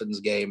the Dolphins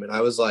game. And I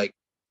was like,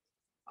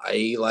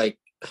 I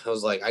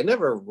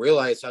never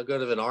realized how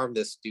good of an arm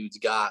this dude's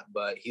got,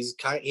 but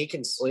he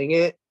can sling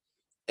it.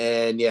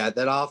 And yeah,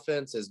 that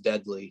offense is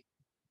deadly.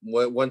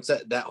 Once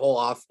that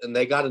whole and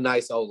they got a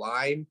nice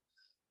O-line.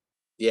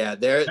 Yeah,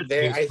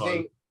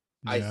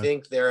 I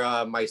think they're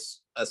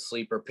a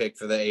sleeper pick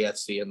for the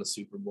AFC in the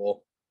Super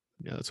Bowl.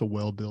 Yeah, that's a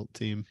well-built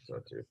team.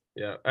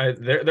 Yeah,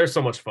 they're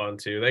so much fun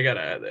too. I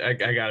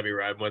gotta be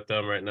riding with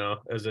them right now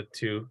as a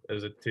two.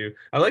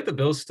 I like the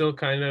Bills still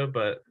kind of,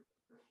 but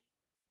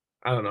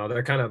I don't know.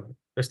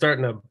 They're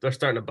starting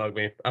to bug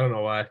me. I don't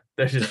know why.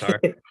 They're just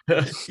hard.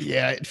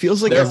 Yeah, it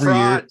feels like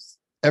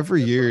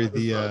every year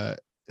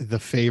the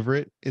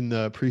favorite in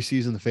the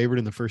preseason, the favorite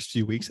in the first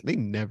few weeks, they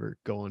never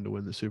go on to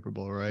win the Super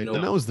Bowl, right? No.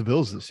 And that was the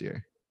Bills this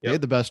year. Yep. They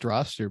had the best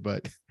roster,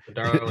 but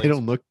they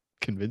don't look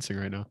convincing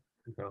right now.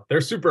 No. They're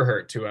super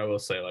hurt too, I will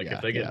say. Like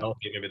if they get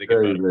healthy, maybe they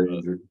get better. Very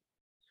injured.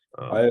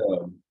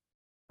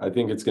 I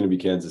think it's going to be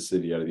Kansas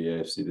City out of the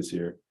AFC this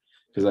year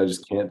because I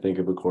just can't think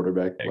of a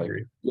quarterback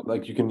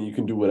like you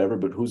can do whatever,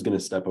 but who's going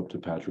to step up to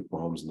Patrick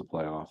Mahomes in the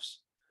playoffs?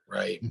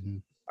 Right. Mm-hmm.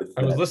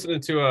 I was listening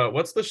to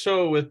what's the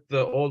show with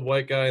the old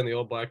white guy and the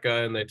old black guy,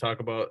 and they talk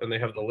about and they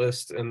have the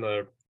list and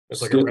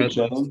it's like a red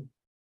list.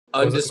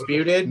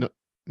 Undisputed.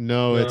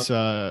 No, it's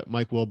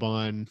Mike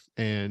Wilbon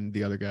and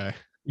the other guy.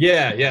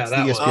 Yeah, it's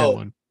that the ESPN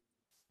one.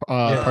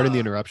 Pardon the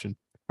interruption.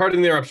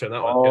 Pardon the interruption.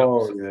 That one.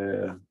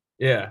 Oh,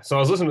 yeah. So I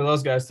was listening to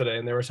those guys today,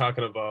 and they were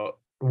talking about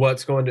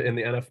what's going to in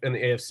the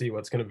AFC.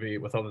 What's going to be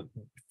with all the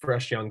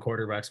fresh young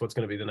quarterbacks? What's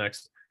going to be the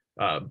next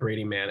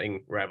Brady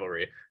Manning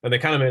rivalry? And they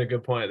kind of made a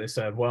good point. They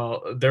said,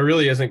 well, there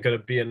really isn't going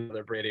to be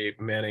another Brady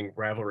Manning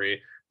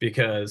rivalry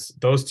because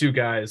those two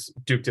guys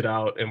duked it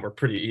out and were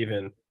pretty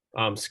even.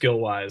 Skill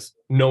wise,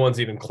 no one's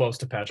even close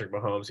to Patrick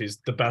Mahomes. He's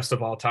the best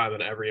of all time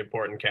in every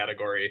important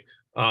category.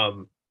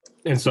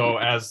 And so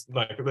as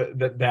like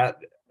that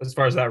as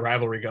far as that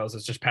rivalry goes,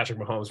 it's just Patrick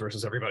Mahomes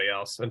versus everybody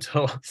else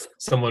until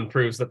someone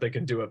proves that they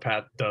can do what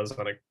Pat does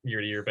on a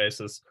year-to-year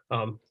basis.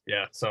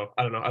 So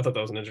I don't know. I thought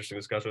that was an interesting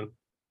discussion.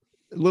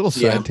 A little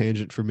side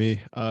tangent for me.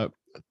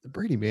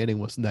 Brady Manning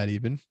wasn't that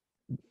even.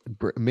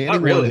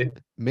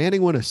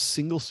 Manning won a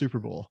single Super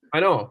Bowl. I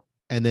know.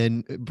 And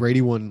then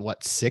Brady won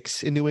what,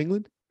 6 in New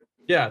England?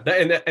 Yeah,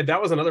 that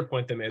was another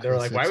point they made. They were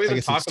like, "Why are we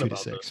even talking about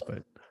 6, this?"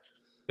 But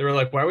they were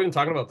like, "Why are we even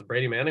talking about the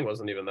Brady Manning?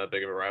 Wasn't even that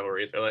big of a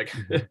rivalry." They're like,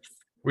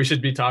 "We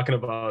should be talking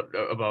about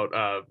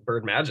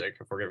Bird Magic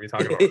if we're going to be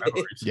talking about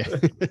rivalries."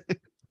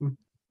 Yeah.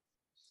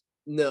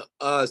 No.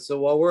 So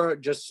while we're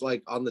just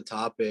like on the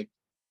topic,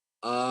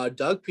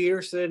 Doug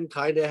Peterson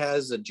kind of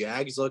has the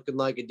Jags looking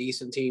like a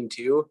decent team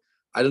too.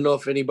 I don't know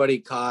if anybody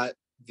caught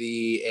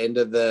the end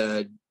of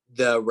the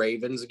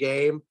Ravens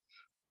game,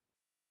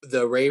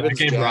 the Ravens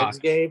Jags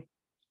game,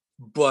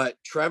 but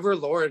Trevor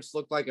Lawrence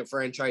looked like a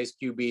franchise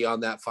QB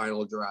on that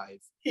final drive.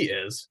 He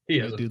is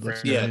a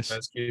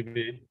franchise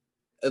QB,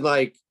 and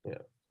like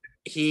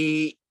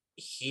he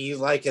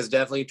like has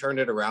definitely turned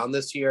it around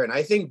this year. And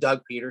I think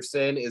Doug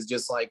Peterson is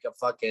just like a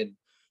fucking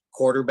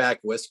quarterback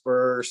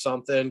whisperer or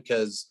something.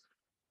 Because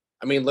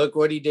I mean, look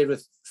what he did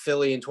with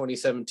Philly in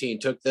 2017,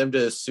 took them to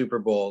the Super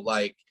Bowl.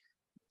 Like,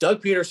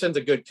 Doug Peterson's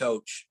a good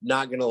coach,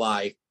 not gonna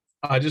lie.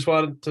 I just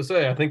wanted to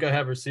say, I think I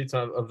have receipts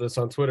of this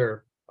on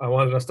Twitter. I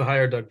wanted us to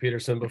hire Doug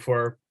Peterson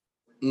before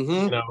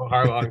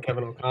Harbaugh and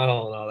Kevin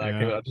O'Connell and all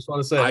that. Yeah. I just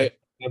want to say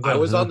I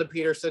was on the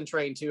Peterson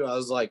train too. I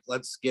was like,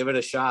 let's give it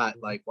a shot.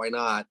 Like, why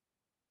not?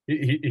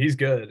 He's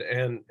good,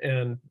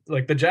 and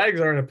like the Jags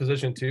are in a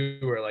position too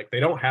where like they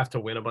don't have to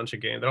win a bunch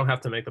of games. They don't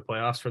have to make the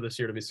playoffs for this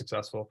year to be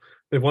successful.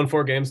 They've won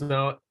 4 games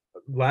now.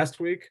 Last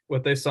week,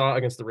 what they saw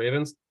against the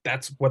Ravens,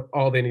 that's what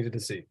all they needed to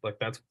see. Like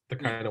that's the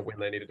kind of win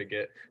they needed to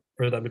get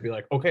for them to be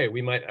like, okay,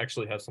 we might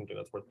actually have something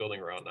that's worth building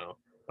around now.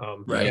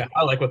 Right. Yeah,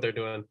 I like what they're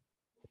doing.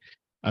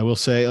 I will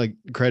say, like,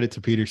 credit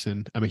to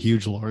Peterson. I'm a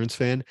huge Lawrence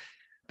fan.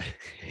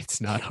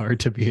 It's not hard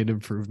to be an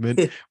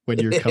improvement when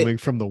you're coming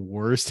from the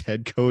worst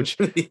head coach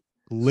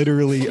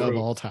literally of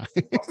all time.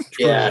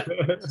 Yeah.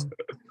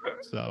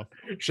 So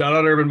shout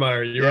out Urban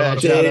Meyer.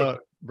 Shout out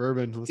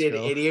Bourbon. Did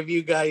any of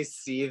you guys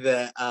see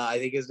that? I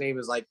think his name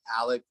is like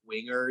Alec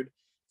Wingard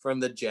from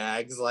the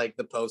Jags, like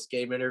the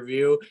post-game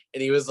interview.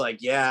 And he was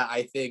like, yeah,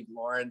 I think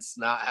Lawrence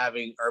not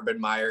having Urban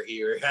Meyer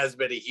here has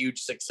been a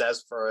huge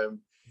success for him.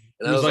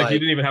 And he was like, he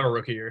didn't even have a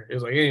rookie year. It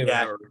was like, he didn't even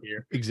have a rookie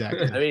year.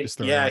 Exactly. I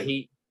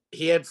mean,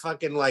 he had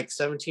fucking like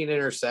 17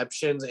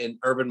 interceptions, and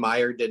Urban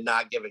Meyer did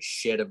not give a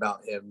shit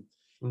about him.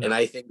 Mm-hmm. And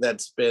I think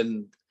that's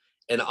been,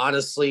 and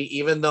honestly,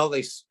 even though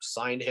they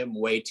signed him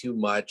way too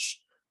much,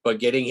 but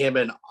getting him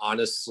in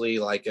honestly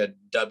like a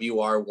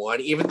WR1,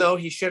 even though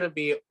he shouldn't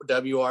be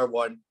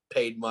WR1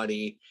 paid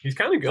money. He's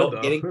kind of good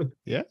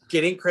though.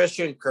 Getting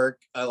Christian Kirk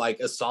like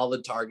a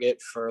solid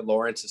target for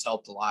Lawrence has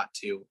helped a lot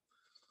too.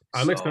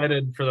 I'm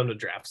excited for them to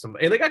draft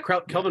somebody. And they got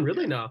Kelvin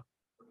Ridley now.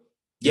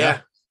 Yeah.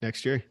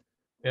 Next year.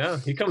 Yeah,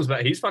 he comes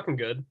back. He's fucking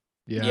good.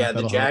 Yeah,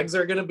 the Jags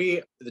are gonna be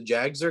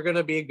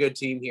a good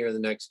team here in the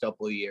next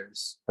couple of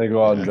years. They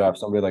go out and draft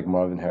somebody like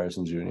Marvin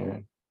Harrison Jr.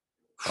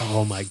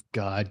 Oh my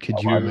God!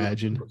 Could you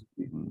imagine?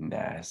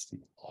 Nasty.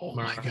 Oh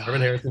my God!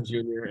 Marvin Harrison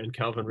Jr. and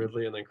Calvin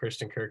Ridley, and then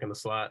Christian Kirk in the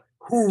slot.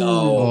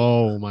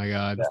 Oh my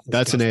God!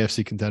 That's an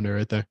AFC contender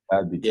right there.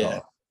 That'd be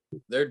tough.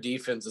 Their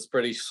defense is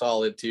pretty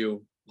solid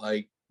too.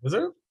 Like, is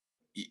it?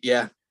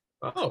 Yeah.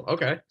 Oh,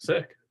 okay.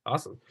 Sick.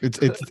 Awesome.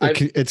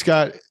 It's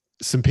got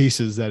some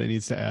pieces that it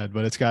needs to add,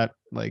 but it's got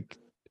like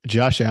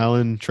Josh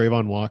Allen,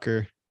 Trayvon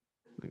Walker.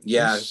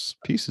 Yeah,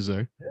 pieces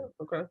there. Yeah,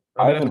 okay.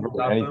 I haven't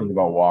heard anything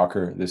about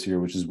Walker this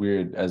year, which is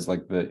weird. As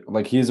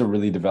he's a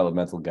really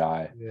developmental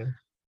guy. Yeah,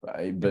 but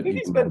I think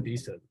he's been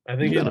decent. I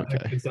think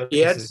he's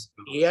okay.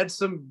 He had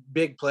some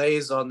big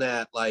plays on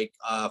that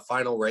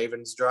final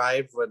Ravens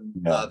drive when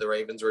the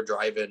Ravens were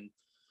driving.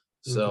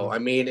 So I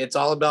mean, it's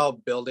all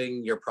about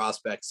building your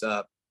prospects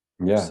up.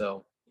 Yeah.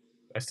 So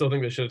I still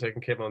think they should have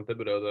taken Kayvon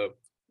Thibodeau though.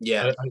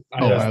 Yeah.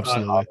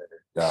 Absolutely.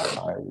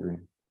 I agree.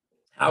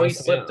 How he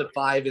slipped to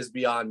 5 is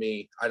beyond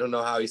me. I don't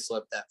know how he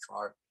slipped that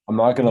far. I'm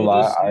not gonna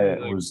lie.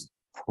 I was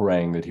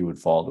praying that he would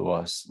fall to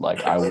us.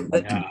 Like I would.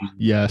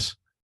 Yes.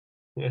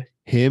 Yeah.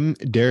 Him,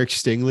 Derek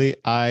Stingley.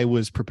 I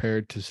was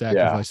prepared to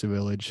sacrifice the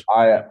village.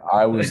 I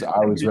was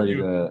ready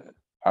to.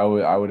 I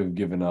would have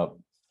given up.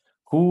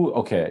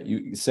 Okay,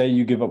 you say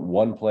you give up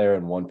one player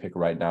and one pick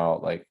right now,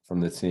 like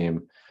from the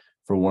team,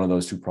 for one of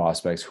those 2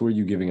 prospects. Who are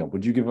you giving up?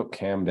 Would you give up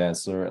Cam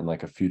Dantzler and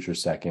like a future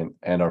second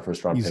and our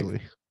first round easily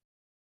pick?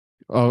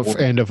 Oh,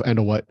 and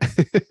a what?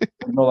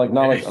 No, like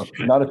not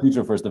a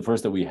future first, the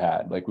first that we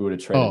had. Like we would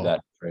have traded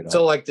that trade.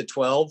 So like the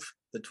 12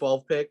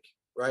 pick,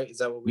 right? Is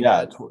that what we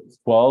had?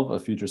 12, a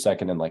future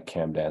second, and like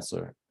Cam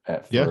Dantzler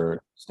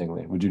for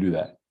Stingley. Would you do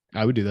that?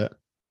 I would do that.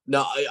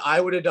 No, I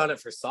would have done it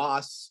for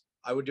Sauce.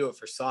 I would do it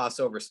for Sauce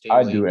over Stingley.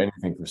 I'd do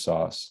anything for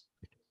Sauce.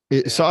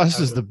 Sauce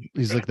is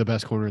he's like the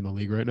best corner in the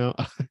league right now.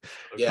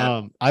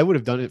 Yeah. I would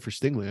have done it for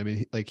Stingley. I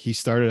mean, like he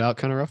started out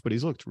kind of rough, but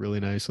he's looked really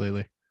nice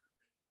lately.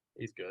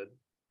 He's good.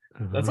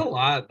 That's a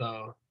lot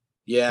though.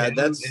 Yeah, and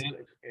a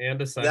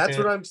second. That's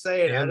what I'm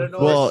saying. I don't know.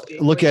 Well,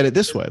 look at it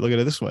this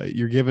way.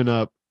 You're giving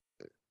up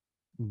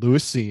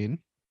Lewis Cine.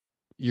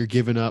 You're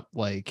giving up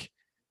like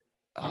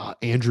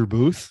Andrew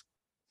Booth,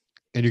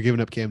 and you're giving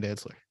up Cam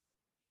Dantzler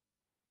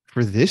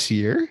for this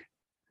year.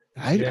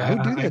 I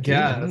would do that too.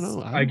 I don't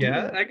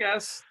know. I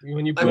guess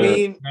when you I put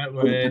mean, it that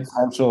The way,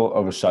 potential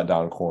of a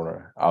shutdown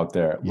corner out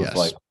there with Yes.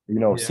 like,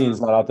 Yeah.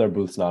 Scene's not out there,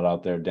 Booth's not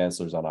out there,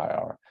 Dantzler's on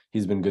IR.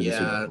 He's been good this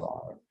year. Yeah.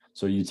 on IR.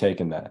 So you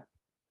taking that?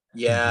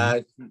 yeah.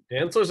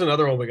 Dantzler's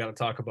another one we got to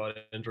talk about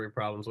injury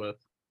problems with.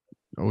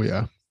 Oh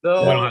yeah.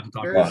 So We don't have to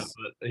talk about here's-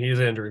 it, but he's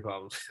injury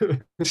problems.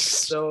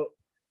 So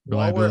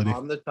while we're Reliability.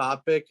 on the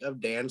topic of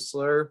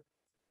Dantzler,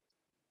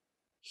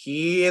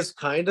 he is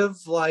kind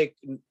of like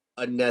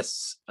a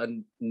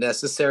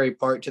necessary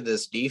part to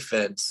this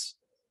defense.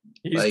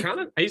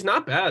 He's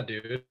not bad,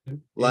 dude.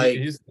 Like-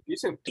 he's a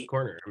decent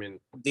corner. I mean,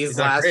 These he's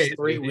not last great,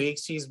 3 but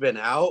weeks he's been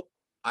out,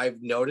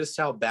 I've noticed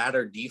how bad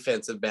our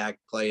defensive back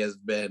play has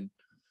been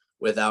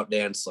without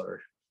Dantzler.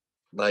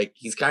 Like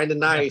he's kind of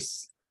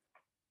nice.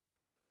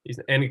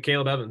 and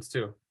Caleb Evans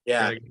too.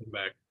 Yeah. Gotta get him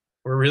back.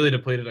 We're really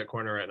depleted at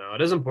corner right now.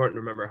 It is important to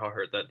remember how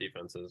hurt that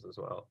defense is as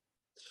well.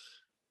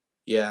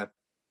 Yeah.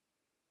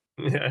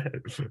 Yeah.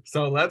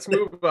 So let's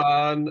move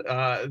on.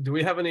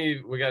 We got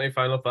any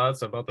final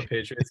thoughts about the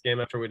Patriots game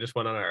after we just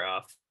went on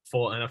our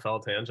full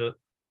NFL tangent?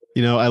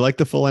 I like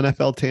the full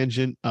NFL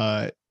tangent.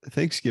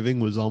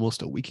 Thanksgiving was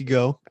almost a week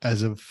ago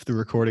as of the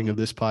recording of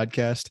this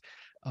podcast.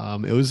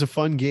 It was a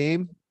fun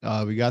game.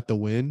 We got the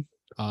win.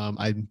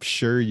 I'm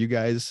sure you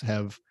guys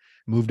have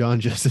moved on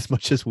just as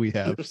much as we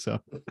have. So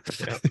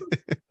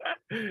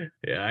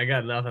yeah, I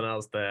got nothing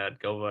else to add.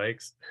 Go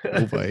Vikes.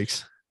 go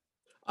Vikes.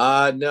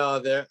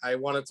 No, I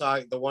want to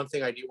talk. The one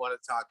thing I do want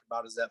to talk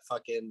about is that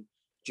fucking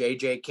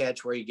JJ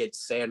catch where he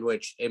gets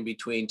sandwiched in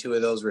between two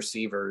of those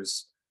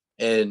receivers,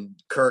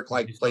 and Kirk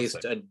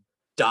placed a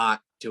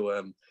dot to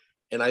him.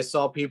 And I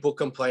saw people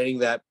complaining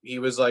that he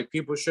was like,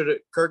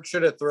 Kirk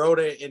should have thrown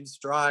it in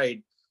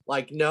stride.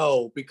 Like,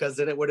 no, because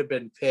then it would have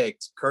been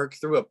picked. Kirk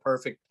threw a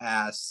perfect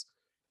pass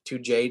to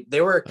Jay.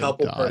 There were a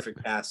couple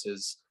perfect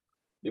passes.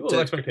 People's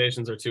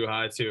expectations are too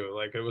high too.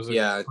 Like it was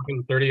a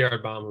fucking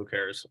 30-yard bomb. Who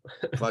cares?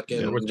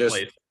 Fucking just.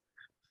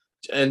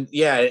 And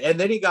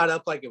then he got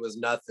up like it was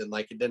nothing.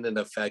 Like it didn't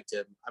affect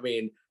him. I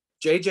mean,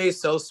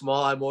 JJ's so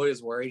small. I'm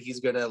always worried he's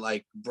gonna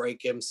like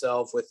break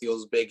himself with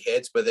those big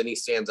hits, but then he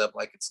stands up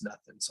like it's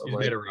nothing. So he's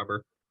made of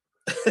rubber.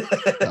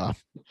 Yeah.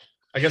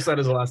 I guess that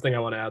is the last thing I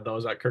want to add though,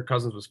 is that Kirk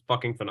Cousins was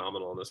fucking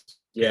phenomenal in this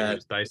game. Yeah. He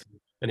was dicey,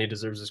 and he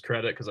deserves his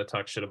credit because I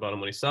talk shit about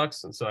him when he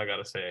sucks, and so I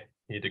gotta say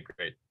he did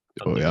great.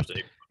 Oh yeah,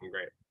 he fucking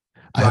great.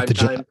 I have to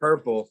Primetime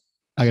purple.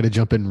 I got to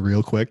jump in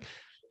real quick.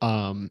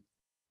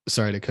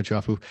 Sorry to cut you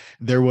off.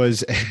 There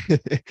was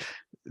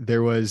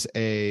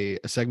a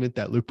segment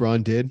that Luke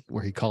Braun did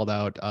where he called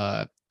out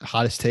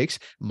hottest takes.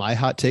 My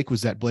hot take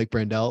was that Blake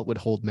Brandel would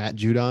hold Matt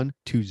Judon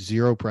to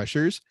 0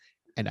 pressures,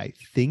 and I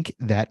think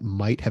that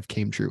might have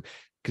came true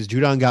because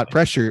Judon got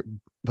pressure,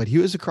 but he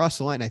was across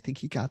the line. I think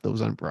he got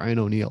those on Brian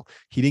O'Neill.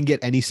 He didn't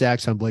get any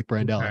sacks on Blake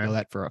Brandel. Okay. I know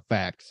that for a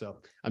fact. So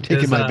I'm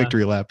taking my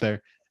victory lap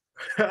there.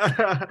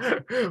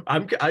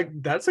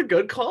 That's a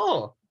good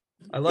call.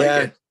 I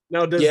like it.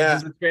 Now, does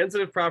the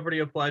transitive property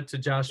apply to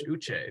Josh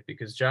Uche?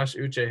 Because Josh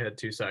Uche had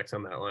 2 sacks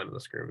on that line of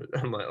the scrimmage. I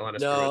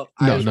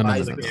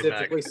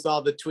specifically saw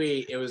the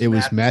tweet. It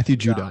was Matthew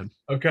Judon.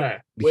 Okay,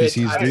 because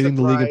he's leading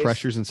the league in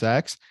pressures and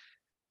sacks.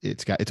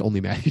 It's only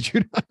Matthew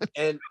Judon.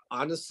 And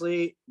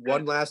honestly,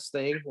 one last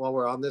thing while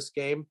we're on this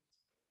game,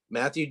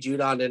 Matthew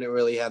Judon didn't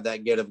really have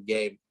that good of a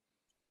game.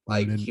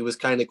 Like he was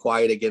kind of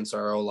quiet against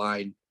our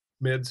O-line.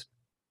 Mids.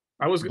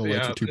 I was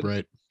too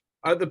bright.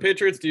 The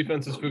Patriots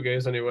defense is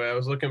fugazi anyway. I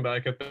was looking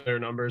back at their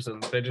numbers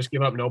and they just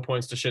give up no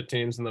points to shit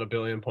teams and then 1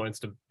 billion points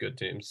to good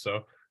teams.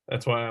 So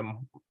that's why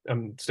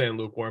I'm staying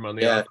lukewarm on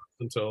the offense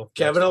until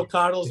Kevin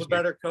O'Connell's a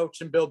better coach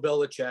than Bill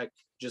Belichick.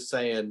 Just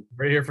saying.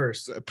 Right here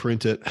first.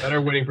 Print it.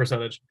 Better winning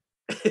percentage.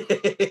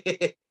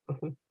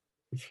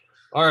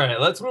 All right,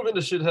 let's move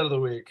into shithead of the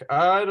week.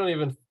 I don't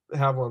even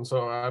have one,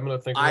 so I'm gonna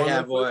think. I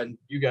have one.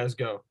 You guys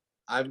go.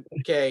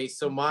 Okay,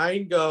 so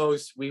mine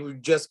goes. We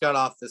just got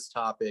off this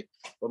topic,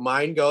 but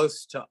mine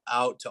goes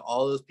out to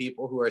all those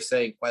people who are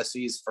saying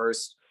Quessie's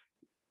first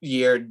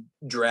year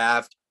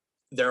draft,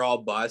 they're all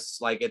busts.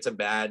 Like it's a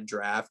bad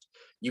draft.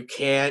 You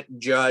can't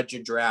judge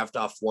a draft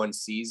off one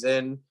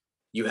season.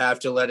 You have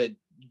to let it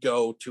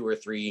go 2 or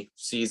 3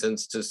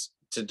 seasons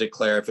to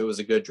declare if it was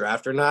a good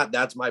draft or not.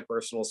 That's my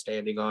personal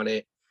standing on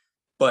it.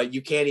 But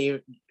you can't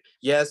even.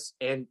 Yes,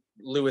 and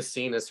Lewis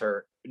Cine is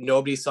hurt.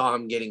 Nobody saw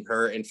him getting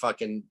hurt in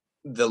fucking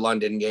the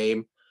London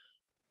game.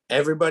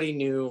 Everybody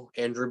knew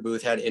Andrew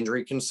Booth had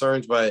injury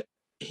concerns, but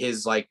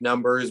his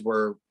numbers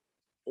were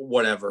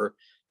whatever.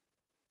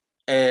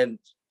 And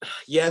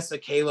yes,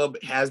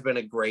 Caleb has been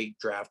a great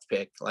draft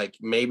pick.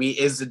 Maybe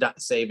is a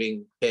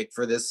saving pick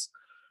for this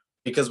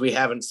because we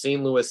haven't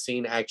seen Lewis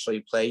Cine actually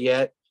play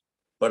yet.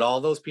 But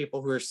all those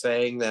people who are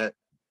saying that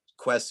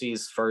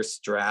Quessie's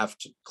first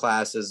draft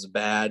class is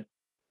bad,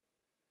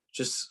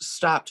 just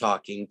stop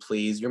talking,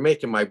 please. You're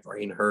making my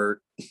brain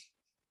hurt.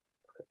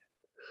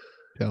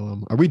 Tell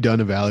them. Are we done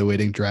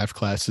evaluating draft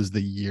classes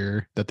the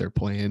year that they're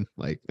playing?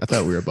 I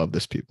thought we were above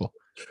this, people.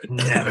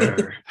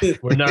 Never.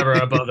 We're never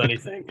above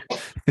anything.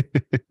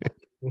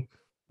 We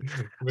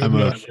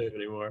don't shave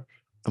anymore.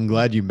 I'm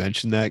glad you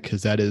mentioned that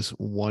because that is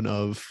one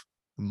of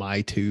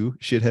my 2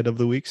 shithead of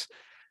the weeks.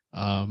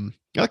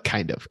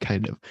 Kind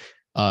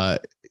of.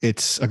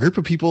 It's a group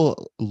of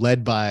people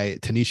led by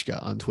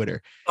Tanishka on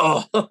Twitter.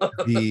 Oh,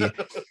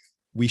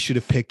 We should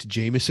have picked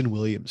Jameson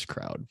Williams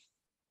crowd.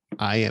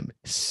 I am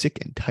sick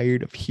and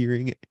tired of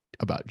hearing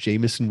about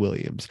Jameson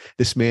Williams.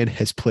 This man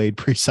has played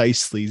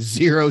precisely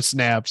 0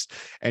 snaps,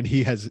 and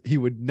he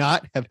would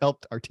not have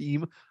helped our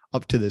team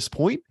up to this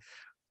point.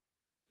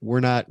 We're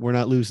not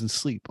losing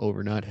sleep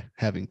over not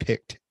having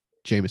picked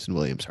Jameson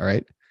Williams. All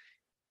right.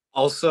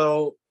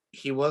 also,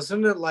 he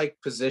wasn't a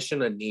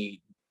position of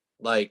need,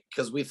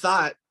 because we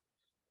thought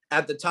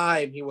at the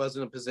time he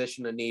wasn't a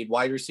position of need.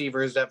 Wide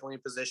receiver is definitely a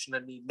position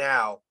of need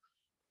now,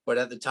 but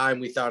at the time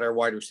we thought our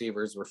wide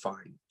receivers were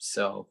fine.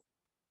 So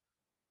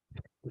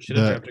we should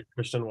have drafted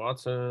Christian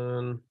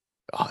Watson.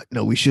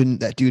 No, we shouldn't.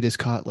 That dude has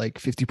caught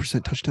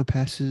 50% touchdown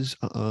passes.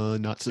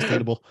 Not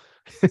sustainable.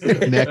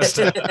 Next.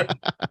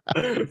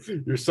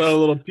 You're so a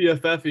little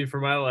PFF-y for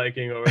my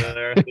liking over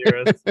there.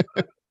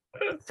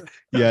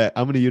 Yeah,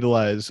 I'm going to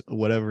utilize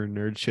whatever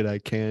nerd shit I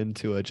can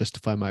to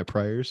justify my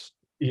priors.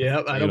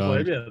 Yeah, I don't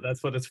blame you.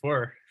 That's what it's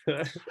for.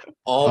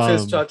 All of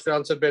his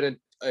touchdowns have been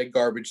in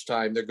garbage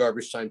time. Their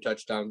garbage time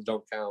touchdowns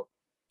don't count.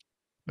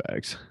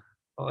 Bags.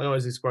 All I know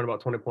is he's scoring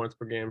about 20 points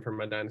per game for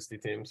my dynasty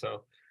team.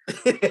 So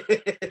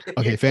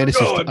okay,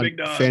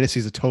 fantasy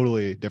is a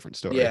totally different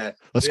story. Yeah,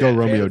 let's go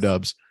Romeo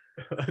Dubs.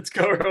 Let's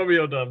go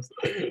Romeo Dubs.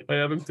 I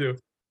have him too.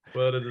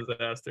 What a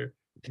disaster.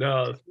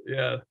 No,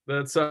 yeah,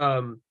 that's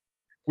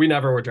we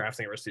never were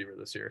drafting a receiver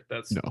this year.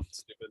 That's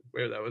stupid.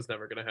 That was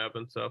never going to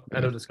happen. So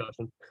end of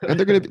discussion. And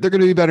they're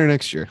gonna be better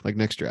next year.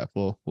 Next draft,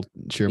 we'll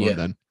cheer them on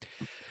then.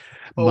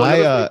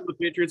 The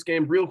Patriots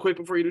game, real quick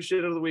before you do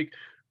shit of the week.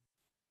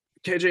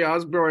 KJ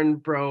Osborne,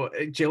 bro,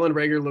 Jalen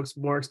Reagor looks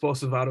more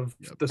explosive out of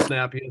the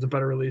snap. He has a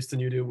better release than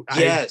you do.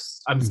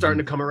 Yes. I'm starting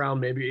to come around.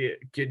 Maybe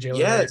get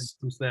Jalen Reagor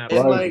some snaps.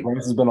 Bryce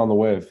has been on the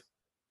wave.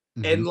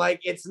 And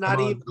it's not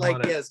even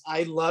yes,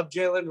 I love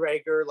Jalen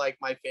Reagor.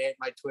 My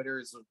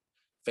Twitter's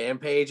fan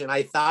page, and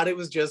I thought it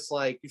was just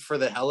for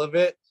the hell of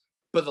it.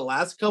 But the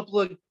last couple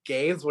of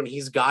games when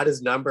he's got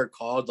his number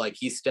called,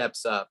 he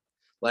steps up.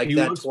 That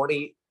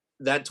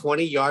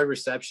 20-yard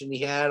reception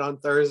he had on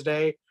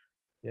Thursday.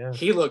 Yeah,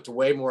 he looked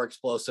way more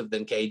explosive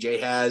than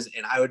KJ has,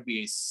 and I would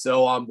be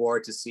so on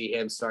board to see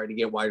him starting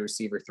to get wide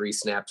receiver 3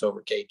 snaps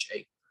over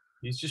KJ.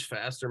 He's just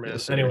faster, man.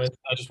 Anyway,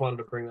 I just wanted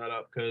to bring that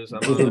up because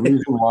there's a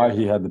reason why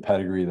he had the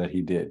pedigree that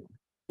he did.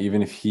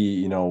 Even if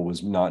he,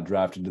 was not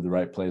drafted to the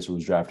right place or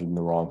was drafted in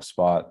the wrong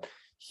spot,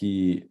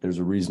 there's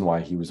a reason why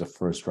he was a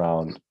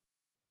first-round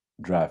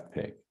draft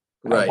pick.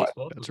 Right.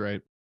 That's right.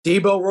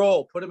 Debo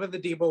roll. Put him in the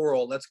Debo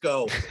roll. Let's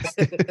go.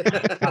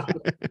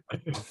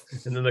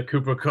 And then the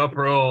Cooper Cup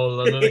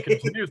roll, and then it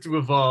continues to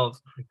evolve.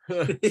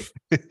 Jalen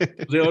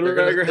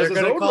Reagor has his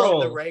own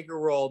roll. The Reagor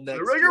roll next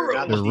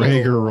year. The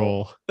Reagor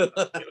roll.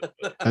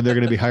 And they're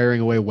going to be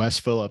hiring away Wes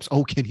Phillips.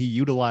 Oh, can he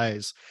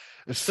utilize?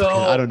 So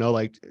I don't know,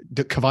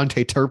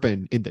 Kavontae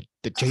Turpin in the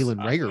Jalen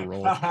Reagor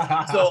role.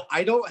 So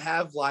I don't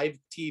have live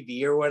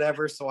TV or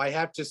whatever, so I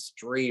have to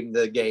stream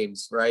the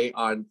games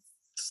on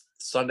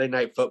Sunday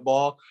Night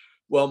Football.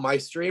 Well, my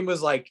stream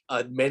was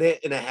a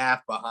minute and a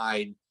half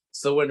behind.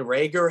 So when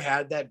Reagor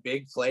had that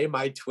big play,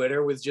 my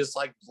Twitter was just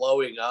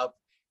blowing up,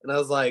 and I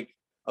was like,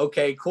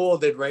 okay, cool.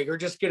 Did Reagor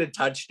just get a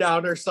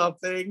touchdown or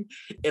something?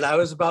 And I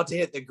was about to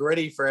hit the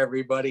gritty for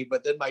everybody,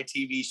 but then my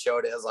TV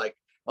showed it. I was like,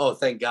 oh,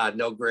 thank God,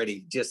 no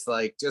gritty, just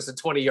a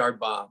 20-yard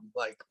bomb.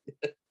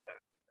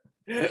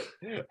 That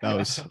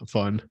was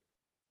fun.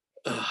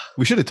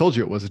 We should have told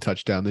you it was a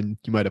touchdown, then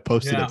you might have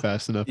posted it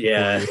fast enough.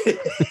 Yeah.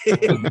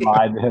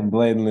 Lied to him,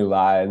 blatantly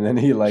lied, and then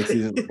he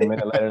sees it a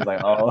minute later,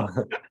 oh.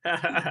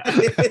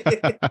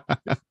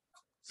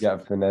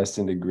 Got finessed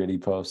into gritty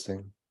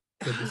posting.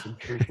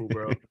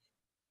 Bro.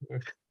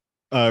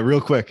 Real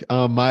quick,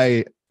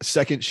 my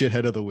second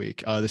shithead of the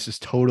week. This is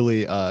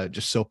totally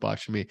just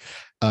soapbox for me.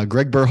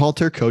 Greg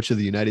Berhalter, coach of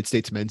the United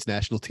States men's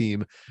national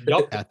team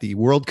at the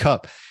World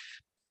Cup.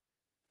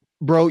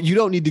 Bro, you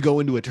don't need to go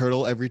into a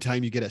turtle every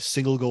time you get a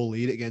single goal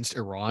lead against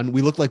Iran.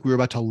 We looked like we were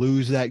about to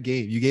lose that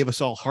game. You gave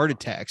us all heart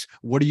attacks.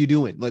 What are you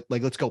doing?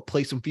 Let's go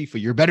play some FIFA.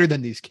 You're better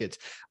than these kids.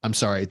 I'm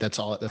sorry. That's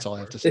all I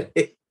have to say.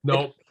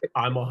 Nope.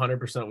 I'm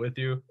 100% with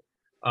you.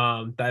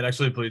 That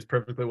actually bleeds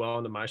perfectly well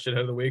into my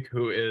shithead of the week,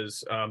 who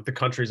is the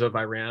countries of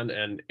Iran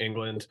and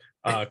England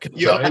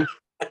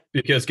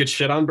because get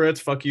shit on, Brits.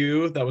 Fuck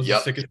you. That was the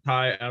sickest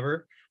tie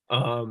ever.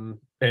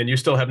 And you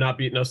still have not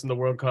beaten us in the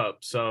World Cup.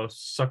 So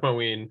suck my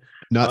ween.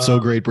 Not so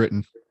great,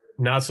 Britain.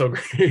 Not so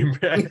great.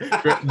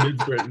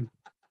 Mid-Britain.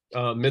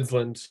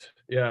 Midland.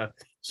 Yeah.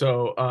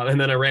 So, and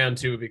then Iran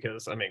too,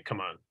 because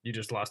come on. You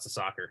just lost to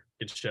soccer.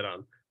 Get shit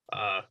on.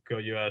 Go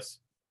US.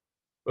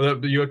 Well,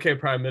 the UK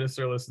Prime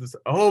Minister listens.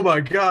 Oh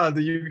my God,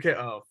 the UK.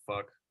 Oh,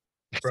 fuck.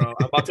 Bro,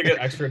 I'm about to get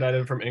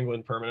extradited from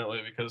England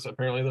permanently because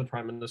apparently the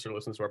Prime Minister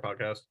listens to our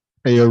podcast.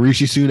 Hey,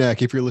 Rishi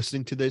Sunak, if you're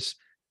listening to this,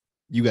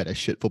 you got a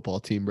shit football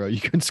team, bro. You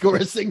can score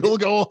a single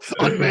goal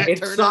on Matt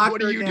Turner. Soccer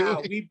what are you now.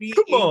 doing? We beat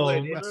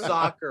England. It's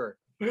soccer.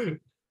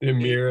 The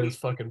Emir is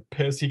fucking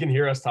pissed. He can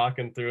hear us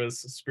talking through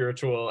his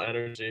spiritual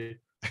energy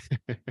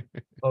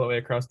all the way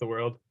across the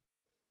world.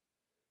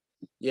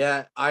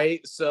 Yeah,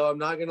 so I'm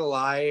not gonna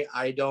lie,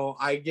 I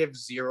give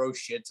zero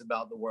shits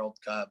about the World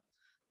Cup.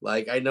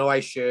 Like, I know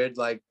I should,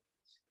 like,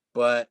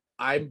 but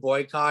I'm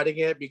boycotting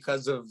it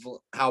because of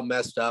how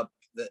messed up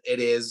it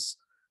is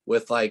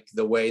with like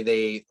the way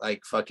they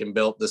like fucking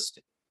built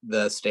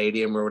the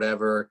stadium or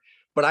whatever.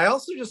 But I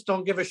also just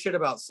don't give a shit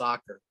about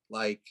soccer.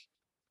 Like,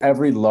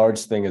 every large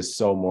thing is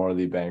so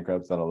morally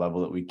bankrupt on a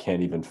level that we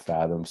can't even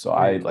fathom. So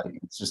I like,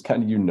 it's just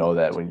kind of,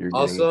 that when you're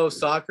also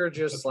soccer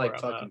just like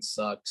fucking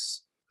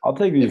sucks. I'll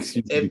take the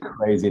excuse to be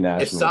crazy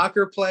national. If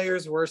soccer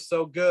players were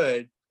so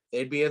good,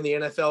 they'd be in the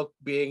NFL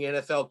being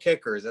NFL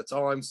kickers. That's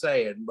all I'm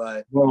saying.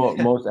 But well,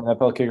 most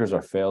NFL kickers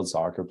are failed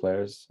soccer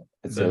players.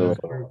 It's the other way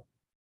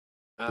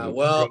around.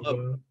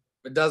 Well,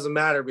 it doesn't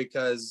matter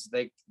because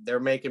they're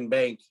making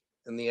bank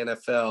in the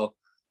NFL.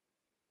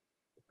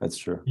 That's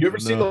true. You ever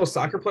seen those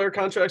soccer player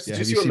contracts? Yeah,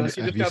 Did you see what Messi just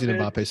got paid? Have you seen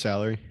Mbappe's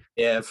salary?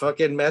 Yeah,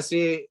 fucking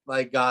Messi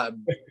like got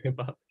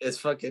it's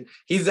fucking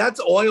that's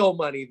oil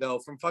money though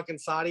from fucking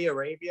Saudi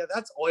Arabia.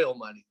 That's oil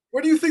money.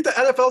 Where do you think the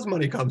NFL's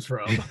money comes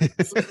from?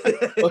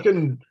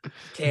 Fucking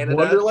Canada,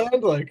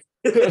 Wonderland, like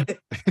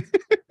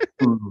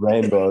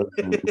rainbows.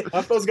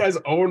 Half those guys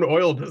own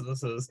oil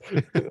businesses.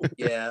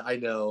 Yeah, I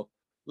know.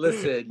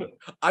 Listen,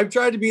 I'm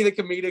trying to be the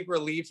comedic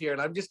relief here,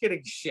 and I'm just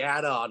getting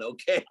shat on.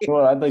 Okay.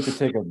 Well, I'd like to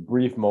take a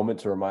brief moment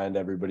to remind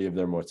everybody of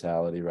their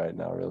mortality right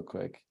now, real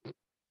quick.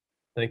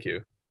 Thank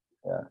you.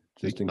 Yeah,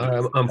 just in case.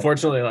 I'm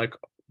unfortunately like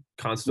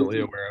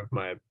constantly aware of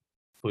my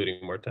fleeting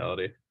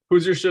mortality.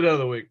 Who's your shit out of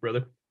the week,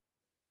 brother?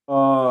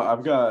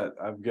 I've got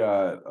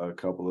a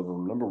couple of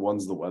them. Number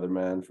one's the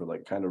weatherman for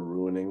like kind of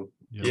ruining.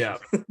 Yeah.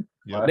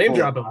 Name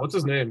drop him. What's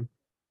his name?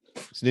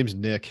 His name's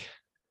Nick.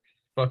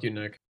 Fuck you,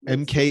 Nick.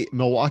 MK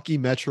Milwaukee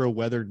Metro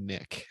Weather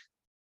Nick.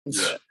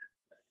 Yeah.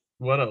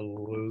 What a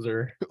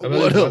loser.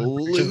 What a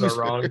loser. Are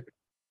wrong.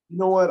 You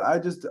know what? I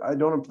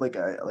don't like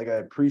I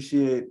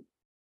appreciate.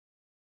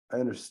 I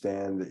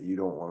understand that you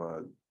don't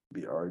want to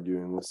be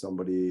arguing with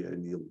somebody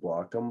and you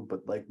block them,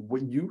 but like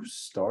when you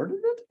started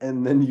it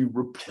and then you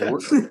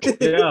report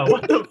yeah,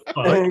 what the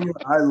fuck? Saying,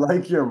 I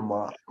like your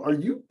mom. Are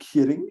you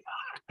kidding?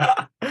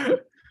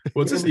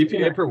 What's his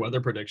EPA per weather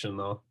prediction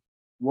though?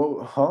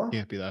 Well, huh?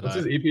 Can't be that What's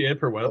high. his EPA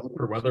per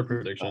weather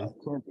prediction?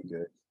 Can't be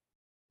good.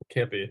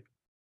 Can't be.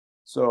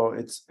 So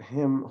it's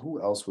him.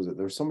 Who else was it?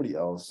 There's somebody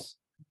else.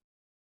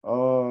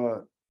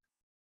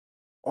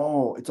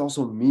 Oh, it's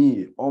also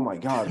me. Oh my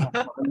god.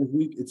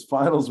 It's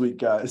finals week,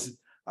 guys.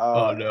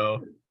 Oh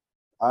no.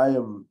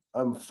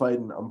 I'm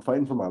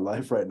fighting for my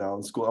life right now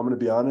in school. I'm gonna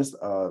be honest.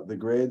 The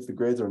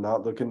grades are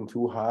not looking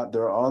too hot.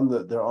 They're on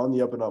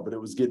the up and up, but it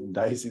was getting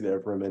dicey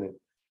there for a minute.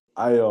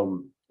 I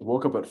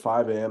woke up at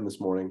 5 a.m. this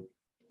morning,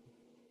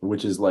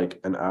 which is like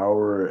an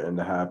hour and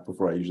a half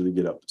before I usually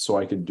get up, so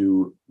I could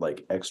do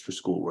like extra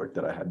schoolwork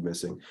that I had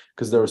missing,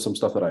 because there was some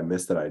stuff that I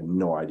missed that I had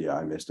no idea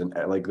I missed, and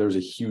like there was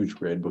a huge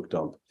grade book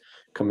dump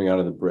coming out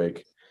of the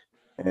break,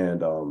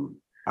 and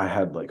I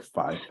had like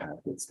 5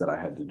 packets that I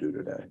had to do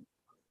today.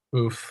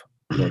 Oof.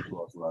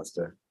 Last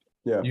day.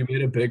 Yeah. You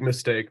made a big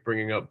mistake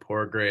bringing up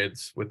poor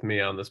grades with me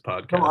on this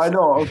podcast. No, I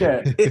know.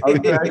 Okay.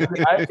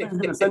 I actually was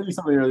gonna send you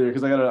something earlier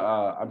because I gotta.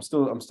 I'm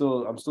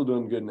still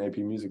doing good in AP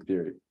music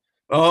theory.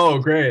 Oh,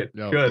 great.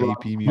 No, good.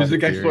 AP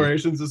music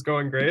explorations is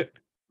going great.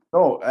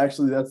 No,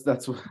 actually,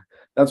 that's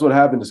what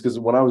happened. Is because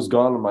when I was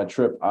gone on my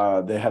trip,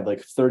 they had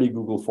like 30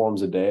 Google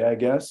Forms a day, I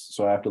guess.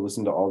 So I have to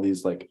listen to all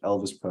these like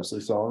Elvis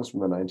Presley songs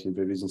from the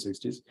 1950s and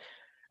 60s,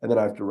 and then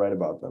I have to write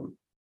about them.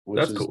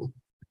 That's cool.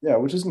 Yeah,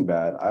 which isn't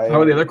bad.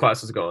 How are the other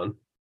classes going?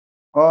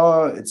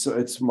 It's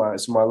my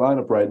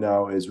lineup right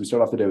now is we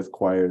start off the day with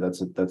choir. That's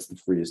the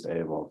freest A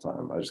of all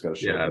time. I just got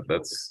to show. Yeah,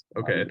 that's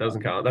okay. It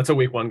doesn't count. That's a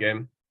week 1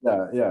 game.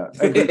 Yeah.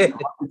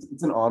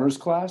 It's an honors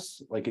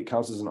class. Like it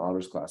counts as an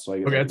honors class. So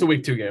it's a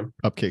week 2 game.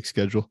 Cupcake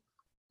schedule.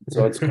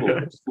 So it's cool.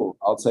 It's cool.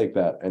 I'll take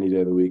that any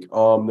day of the week.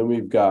 Then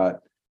we've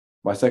got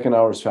my second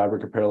hour is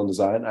fabric, apparel, and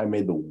design. I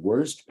made the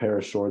worst pair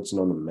of shorts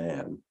known to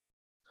man.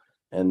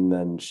 And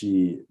then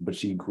she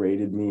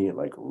graded me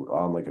like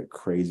on like a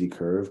crazy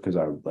curve because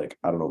I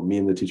don't know, me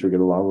and the teacher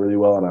get along really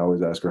well, and I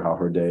always ask her how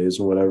her day is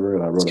and whatever.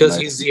 And I wrote because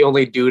he's the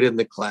only dude in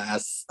the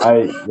class.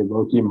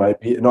 Low-key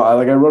might be I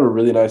wrote a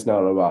really nice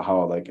note about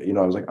how I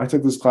was like, I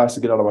took this class to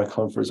get out of my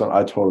comfort zone.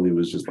 I totally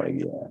was just like,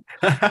 yeah,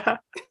 I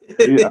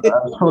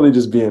was totally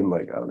just being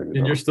like, I don't even know.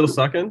 And you're still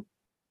sucking?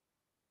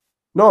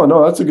 No,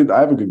 I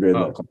have a good grade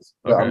in that class.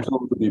 Okay. I'm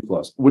still with a B+,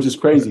 which is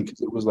crazy because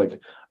it was like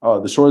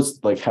the shorts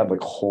like had like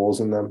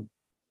holes in them.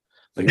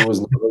 Like it was,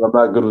 I'm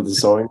not good with the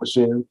sewing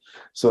machine,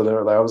 so they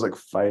were like, I was like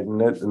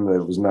fighting it, and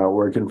it was not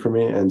working for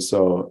me. And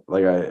so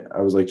like I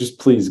was like, just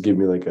please give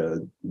me like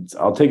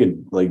I'll take a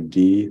like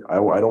D. I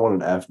don't want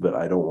an F, but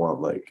I don't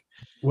want like.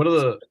 What are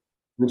the?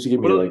 Then she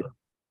gave me like.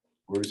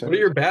 What are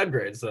your bad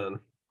grades then?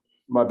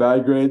 My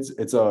bad grades.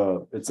 It's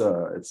a.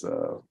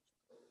 Hold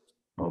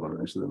on,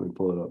 actually, let me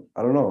pull it up.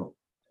 I don't know.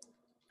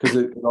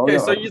 Okay,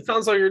 so it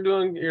sounds like you're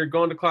going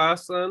to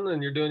class then,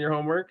 and you're doing your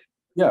homework.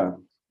 Yeah.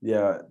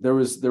 Yeah, there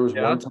was one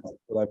time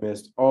that I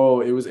missed.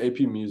 Oh, it was AP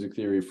Music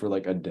Theory for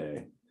like a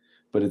day,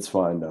 but it's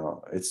fine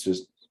now. It's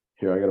just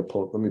here. I gotta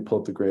let me pull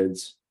up the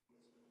grades.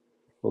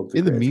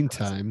 In the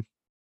meantime,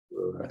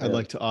 I'd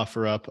like to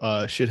offer up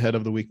shithead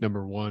of the week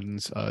number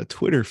 1's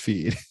Twitter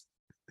feed.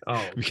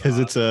 Because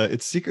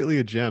it's secretly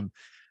a gem.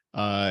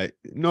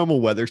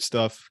 Normal weather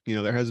stuff.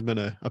 There hasn't been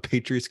a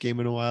Patriots game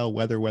in a while.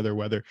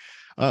 Weather.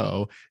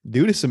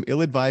 Due to some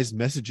ill-advised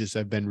messages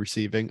I've been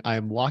receiving, I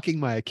am locking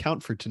my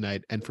account for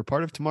tonight and for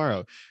part of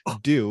tomorrow,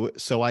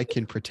 so I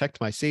can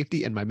protect my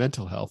safety and my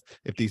mental health.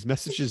 If these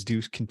messages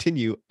do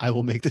continue, I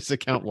will make this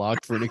account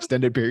locked for an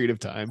extended period of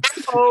time.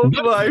 Oh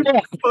my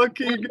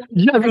fucking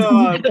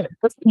God.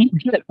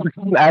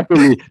 After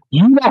me. Do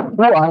you know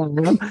who I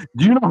am?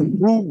 Do you know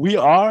who we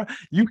are?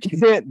 You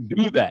can't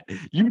do that.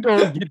 You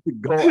don't get to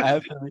go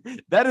after me.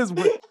 That is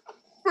what,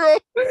 bro.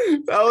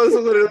 That was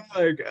literally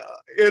like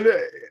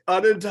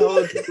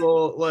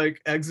unintelligible,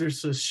 like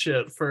exorcist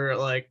shit for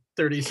like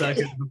 30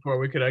 seconds before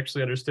we could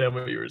actually understand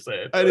what you were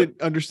saying. I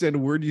didn't understand a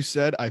word you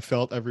said. I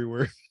felt every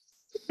word.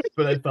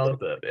 But I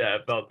felt it. Yeah,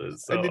 I felt it.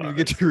 So I didn't even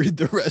get to read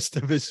the rest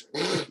of his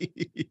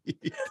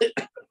tweet.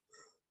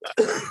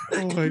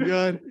 Oh my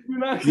God.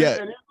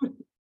 Yeah.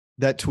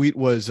 That tweet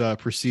was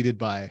preceded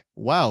by,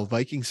 "Wow,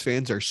 Vikings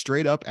fans are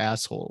straight up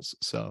assholes."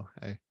 So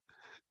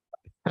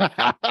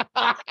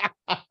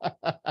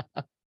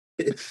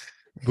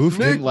Boof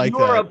didn't like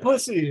you're that. A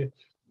pussy.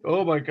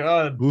 Oh my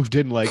God. Boof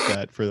didn't like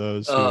that, for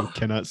those who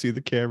cannot see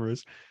the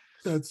cameras.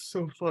 That's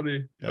so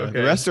funny. Okay.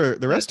 The rest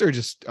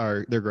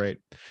are they're great.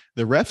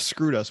 The ref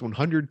screwed us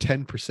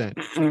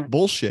 110%.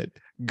 Bullshit.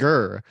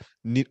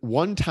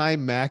 One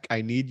time Mac,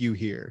 I need you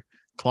here.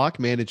 Clock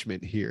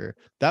management here.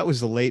 That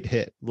was a late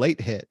hit.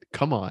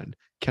 Come on.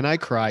 Can I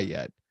cry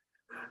yet?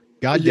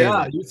 God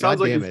damn it. You sounds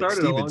like you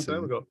started a long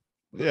time ago.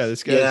 Yeah,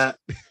 this guy. Yeah.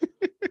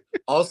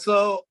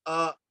 Also,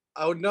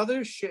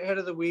 another shithead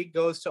of the week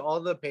goes to all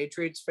the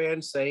Patriots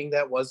fans saying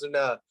that wasn't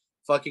a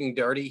fucking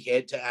dirty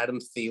hit to Adam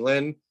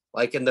Thielen,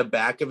 like in the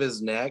back of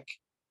his neck.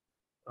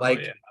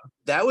 Like,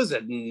 that was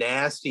a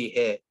nasty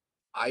hit.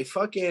 I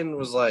fucking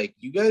was like,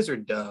 you guys are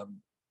dumb.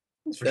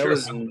 That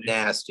was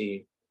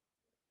nasty.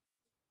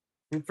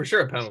 For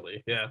sure, a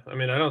penalty. Yeah. I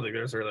mean, I don't think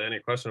there's really any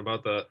question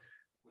about that.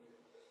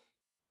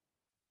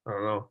 I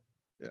don't know.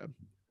 Yeah.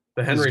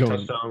 The Henry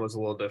touchdown was a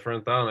little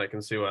different, though, and I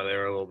can see why they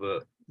were a little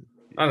bit.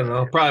 I don't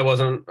know. Probably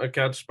wasn't a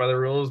catch by the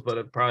rules, but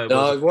it probably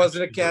it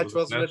wasn't a catch.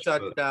 Wasn't a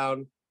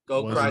touchdown.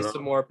 Go cry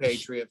some more,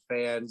 Patriot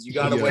fans. You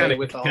got away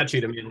with all. Catchy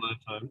to me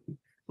lifetime.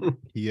 Was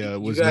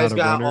you guys not a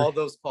got runner. all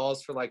those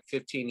calls for like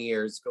 15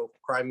 years. Go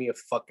cry me a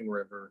fucking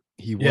river.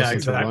 He wasn't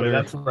exactly. a runner.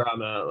 That's where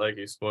I'm at. Like,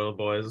 you spoiled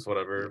boys,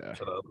 whatever. Yeah.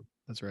 Shut up.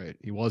 That's right.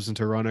 He wasn't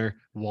a runner.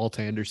 Walt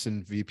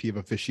Anderson, VP of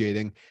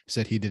officiating,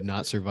 said he did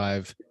not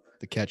survive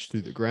the catch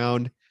through the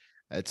ground.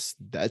 That's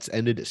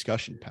ended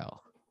discussion,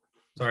 pal.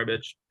 Sorry,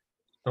 bitch.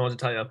 I want to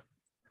tell you.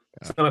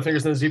 Set my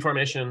fingers in the Z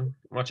formation.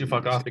 Watch you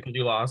fuck off because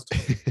you lost.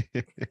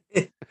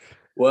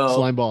 Well,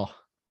 Slime Ball,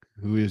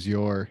 who is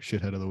your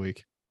shithead of the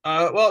week?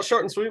 Well,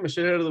 short and sweet. My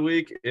shithead of the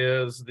week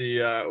is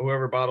the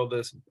whoever bottled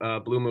this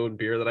Blue Moon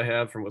beer that I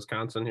have from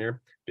Wisconsin here,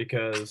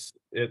 because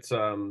it's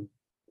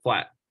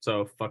flat.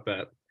 So fuck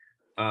that.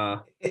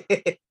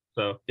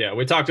 So yeah,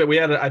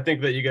 I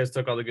think that you guys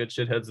took all the good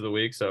shitheads of the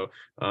week. So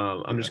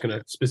I'm just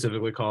gonna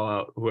specifically call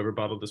out whoever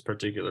bottled this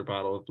particular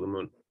bottle of Blue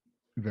Moon.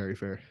 Very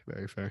fair.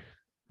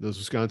 Those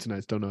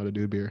Wisconsinites don't know how to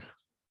do beer.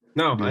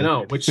 No, I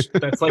know, which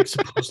that's like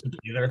supposed to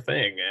be their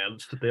thing,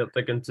 and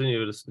they continue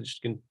to just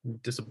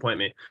disappoint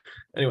me.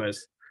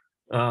 Anyways,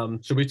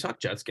 should we talk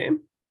Jets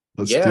game?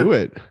 Let's do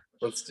it.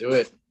 Let's do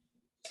it.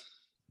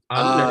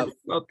 I'm nervous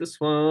about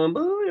this one.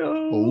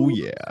 Oh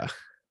yeah.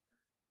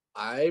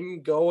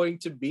 I'm going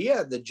to be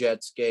at the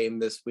Jets game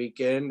this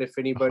weekend. If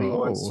anybody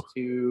wants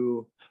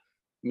to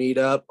meet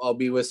up, I'll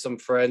be with some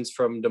friends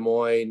from Des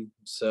Moines.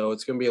 So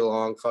it's going to be a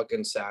long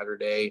fucking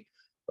Saturday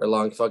or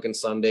long fucking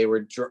Sunday.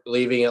 We're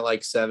leaving at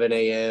like 7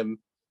 a.m.,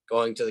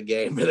 going to the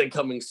game, and then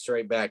coming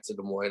straight back to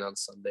Des Moines on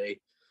Sunday.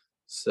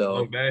 So,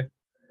 okay.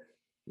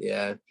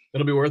 Yeah.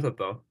 It'll be worth it,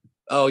 though.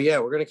 Oh, yeah.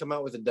 We're going to come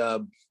out with a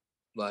dub.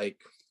 Like,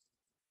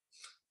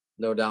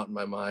 no doubt in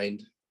my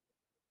mind.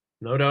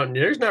 No doubt.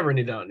 There's never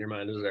any doubt in your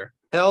mind, is there?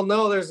 Hell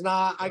no, there's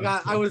not.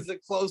 I was the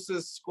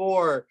closest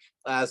score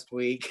last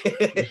week.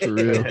 For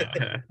real.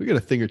 We got a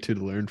thing or two to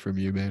learn from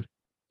you, man.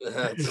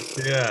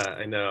 Yeah,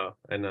 I know.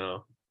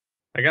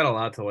 I got a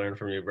lot to learn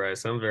from you,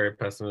 Bryce. I'm very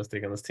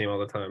pessimistic on this team all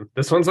the time.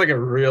 This one's like a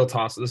real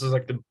toss. This is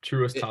like the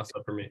truest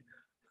toss-up for me,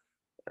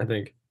 I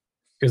think.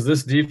 Because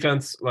this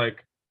defense,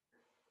 like,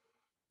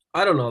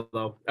 I don't know,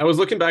 though. I was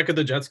looking back at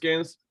the Jets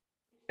games,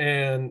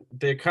 and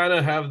they kind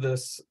of have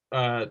this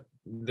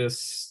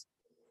this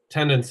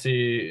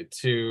tendency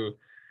to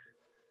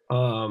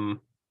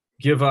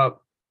give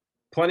up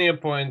plenty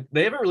of points.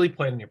 They haven't really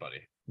played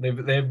anybody.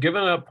 They've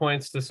given up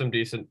points to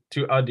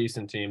a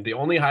decent team. The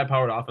only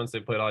high-powered offense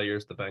they played all year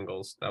is the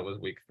Bengals. That was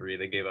week 3.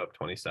 They gave up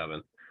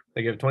 27.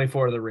 They gave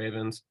 24 to the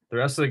Ravens. The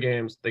rest of the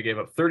games, they gave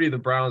up 30 to the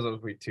Browns. That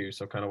was week 2,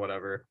 so kind of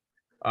whatever.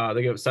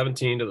 They gave up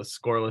 17 to the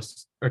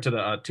scoreless, or to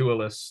the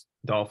Tua-less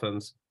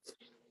Dolphins.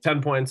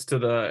 10 points to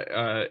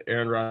the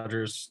Aaron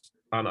Rodgers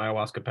on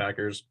ayahuasca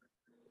Packers.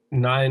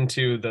 9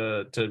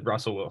 to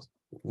Russell Wilson.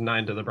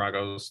 9 to the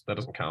Broncos. That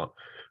doesn't count.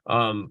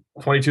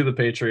 22 to the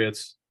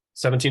Patriots.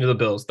 17 to the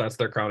Bills. That's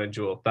their crowning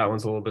jewel. That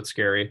one's a little bit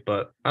scary,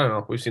 but I don't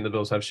know. We've seen the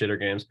Bills have shitter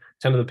games.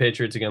 10 to the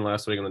Patriots again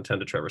last week, and then 10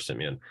 to Trevor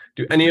Siemian.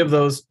 Do any of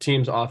those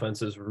teams'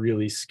 offenses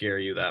really scare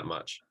you that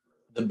much?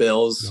 The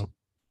Bills. No.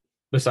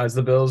 Besides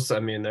the Bills, I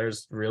mean,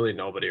 there's really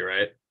nobody,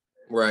 right?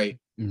 Right.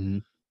 Mm-hmm.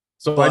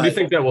 So I do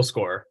think that will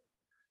score.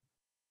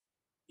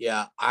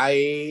 Yeah,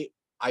 I'm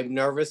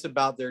nervous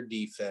about their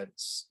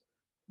defense.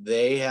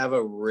 They have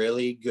a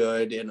really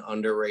good and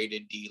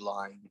underrated D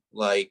line.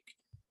 Like,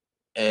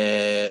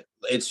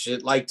 it's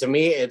just like, to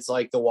me, it's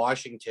like the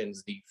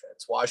Washington's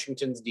defense.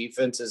 Washington's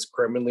defense is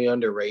criminally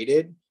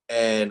underrated,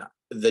 and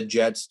the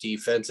Jets'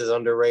 defense is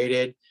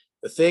underrated.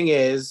 The thing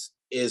is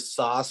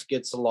Sauce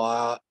gets a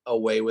lot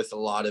away with a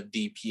lot of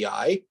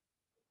DPI,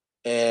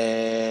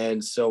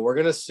 and so we're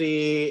gonna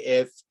see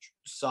if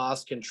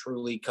Sauce can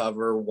truly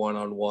cover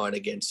one-on-one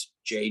against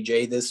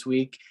JJ this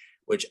week,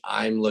 which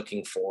I'm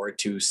looking forward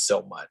to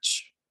so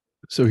much.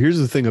 So here's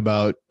the thing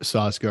about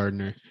Sauce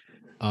Gardner.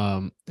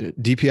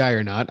 DPI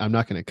or not, I'm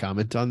not going to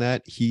comment on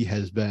that. He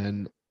has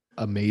been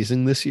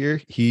amazing this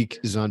year. He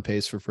is on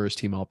pace for first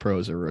team All Pro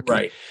as a rookie.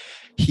 Right.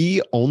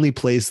 He only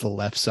plays the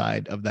left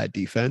side of that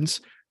defense,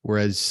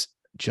 whereas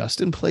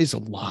Justin plays a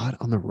lot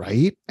on the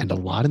right and a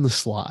lot in the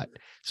slot.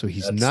 So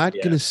he's not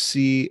going to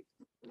see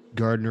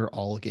Gardner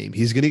all game.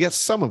 He's going to get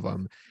some of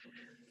them.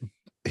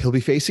 He'll be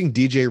facing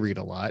DJ Reed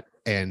a lot.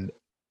 And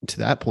to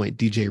that point,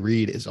 DJ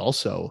Reed is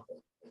also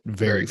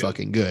very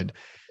fucking good.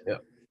 Yeah.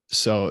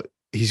 So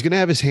he's going to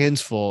have his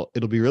hands full.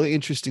 It'll be really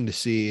interesting to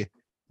see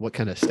what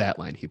kind of stat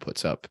line he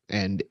puts up.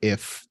 And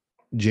if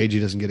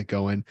JG doesn't get it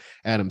going,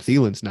 Adam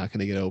Thielen's not going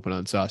to get open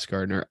on Sauce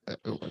Gardner.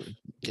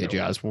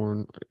 KJ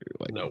Osborne.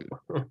 Like, no.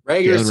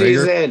 Regular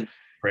season.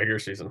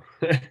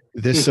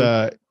 This,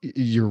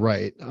 you're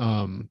right.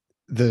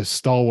 The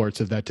stalwarts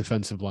of that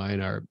defensive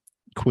line are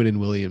Quinnen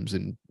Williams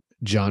and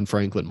John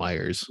Franklin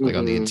Myers, like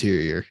on the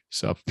interior.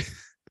 So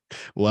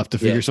we'll have to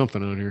figure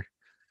something on here.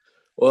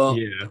 Well,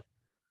 yeah.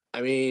 I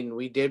mean,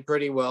 we did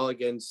pretty well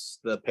against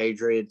the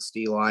Patriots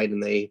D line,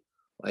 and they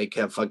like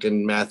have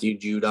fucking Matthew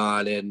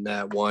Judon and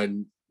that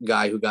one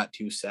guy who got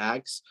 2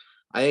 sacks.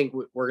 I think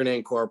we're going to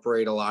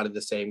incorporate a lot of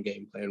the same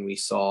game plan we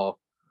saw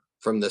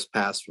from this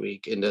past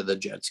week into the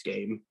Jets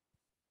game.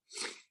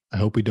 I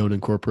hope we don't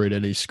incorporate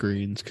any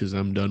screens because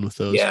I'm done with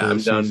those. Yeah, for I'm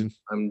the done. season.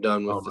 I'm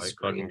done with Oh the my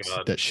screens. fucking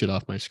God. That shit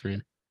off my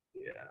screen.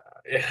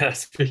 Yeah.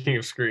 Speaking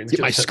of screens,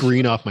 Get my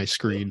screen off my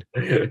screen.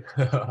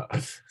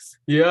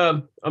 Yeah.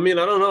 I mean,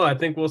 I don't know. I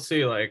think we'll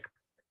see. Like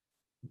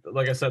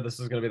I said, this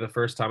is going to be the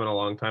first time in a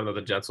long time that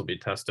the Jets will be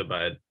tested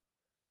by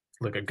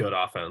like a good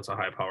offense, a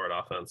high-powered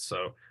offense.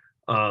 So,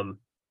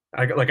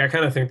 I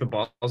kind of think the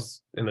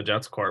ball's in the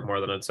Jets' court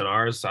more than it's in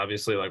ours.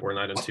 Obviously, like we're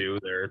 9-2.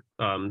 They're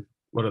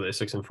what are they,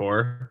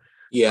 6-4?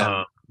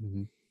 Yeah.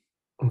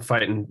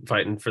 Fighting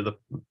for the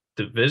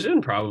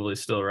division, probably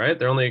still, right?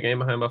 They're only a game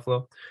behind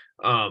Buffalo.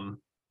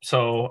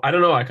 So I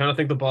don't know. I kind of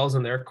think the ball's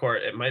in their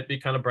court. It might be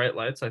kind of bright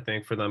lights, I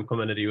think, for them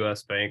coming to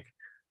US Bank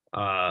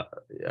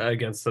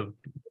against the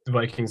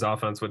Vikings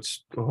offense,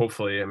 which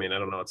hopefully, I mean, I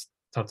don't know, it's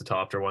tough to tell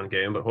after one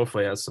game, but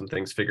hopefully has some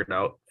things figured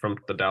out from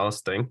the Dallas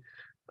thing,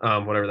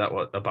 whatever that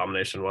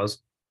abomination was.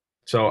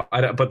 So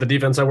but the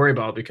defense I worry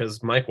about,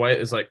 because Mike White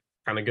is like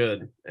kind of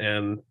good,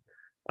 and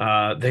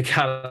they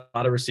got a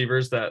lot of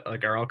receivers that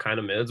like are all kind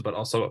of mids, but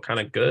also kind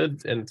of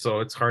good, and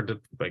so it's hard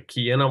to like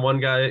key in on one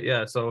guy.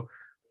 Yeah, so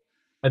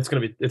it's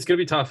gonna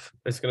be tough.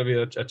 It's gonna be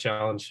a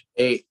challenge.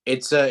 Hey,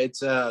 it's a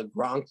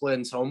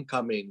Gronklin's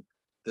homecoming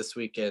this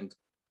weekend.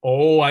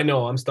 Oh, I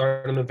know. I'm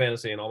starting in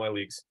fantasy in all my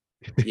leagues.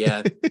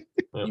 Yeah.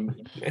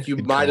 You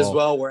might as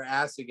well wear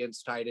ass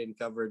against tight end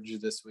coverage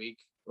this week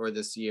or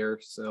this year.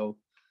 So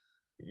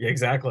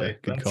exactly.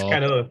 That's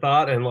kind of the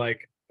thought. And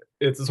like,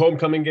 it's his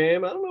homecoming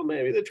game. I don't know.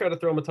 Maybe they try to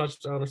throw him a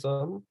touchdown or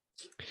something.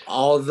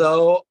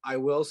 Although I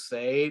will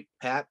say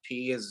Pat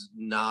P has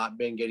not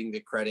been getting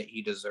the credit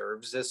he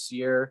deserves this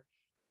year.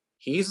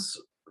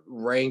 He's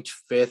ranked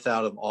 5th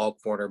out of all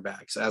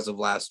cornerbacks as of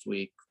last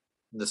week,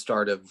 the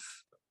start of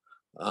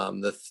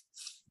the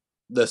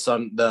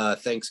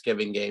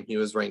Thanksgiving game. He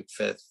was ranked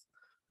 5th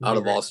out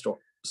of all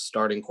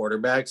starting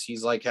quarterbacks.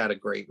 He's like had a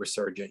great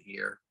resurgent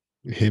year.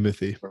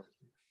 Himothy.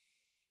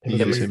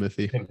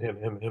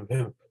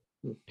 Him.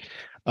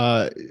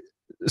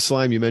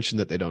 Slime, you mentioned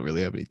that they don't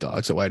really have any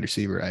dogs at wide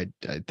receiver. I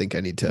think I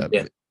need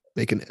to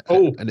make an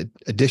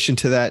addition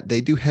to that. They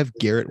do have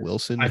Garrett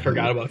Wilson. I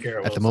forgot about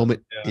Garrett Wilson. At the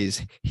moment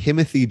is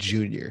Himothy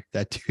Jr.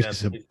 That dude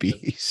is a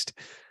beast.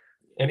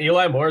 And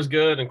Eli Moore is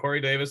good, and Corey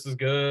Davis is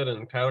good,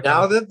 and Kyler.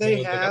 Now that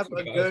they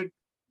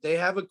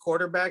have a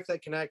quarterback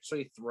that can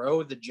actually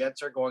throw, the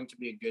Jets are going to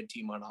be a good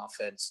team on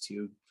offense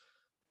too.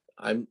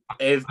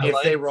 If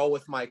they roll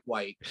with Mike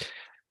White.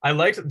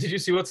 Did you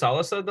see what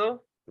Saleh said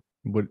though?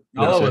 What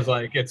was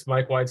like, it's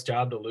Mike White's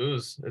job to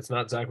lose. It's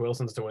not Zach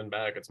Wilson's to win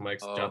back. It's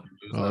Mike's job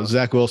to lose.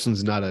 Zach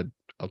Wilson's not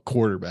a a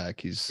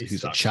quarterback. He's a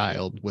sucks.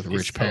 child with He's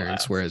rich so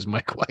parents, ass. whereas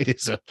Mike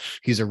White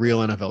he's a real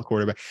NFL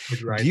quarterback.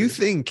 Right. Do you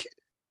think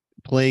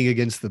playing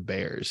against the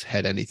Bears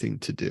had anything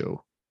to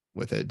do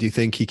with it? Do you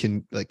think he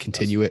can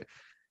continue it?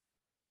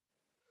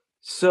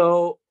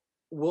 So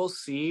we'll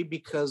see,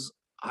 because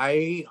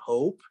I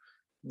hope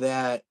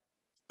that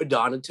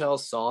Donatel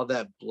saw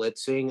that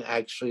blitzing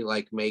actually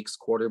makes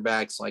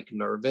quarterbacks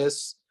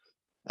nervous,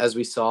 as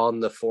we saw in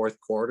the fourth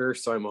quarter.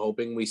 So I'm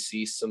hoping we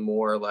see some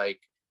more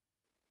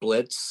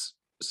blitz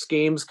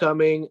schemes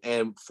coming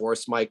and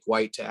force Mike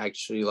White to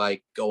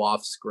actually go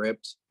off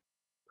script.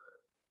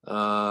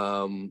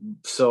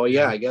 So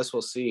yeah, I guess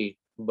we'll see.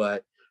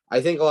 But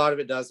I think a lot of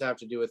it does have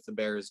to do with the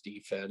Bears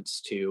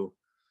defense too.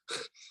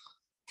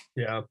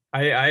 Yeah.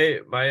 I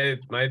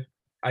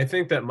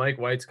think that Mike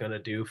White's gonna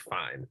do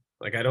fine.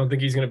 I don't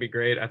think he's gonna be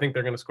great. I think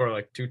they're gonna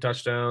score 2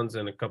 touchdowns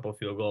and a couple of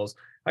field goals.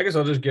 I guess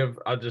I'll just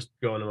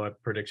go into my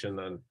prediction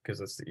then,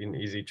 because it's an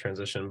easy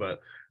transition.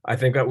 But I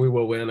think that we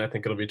will win. I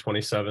think it'll be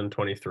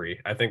 27-23.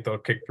 I think they'll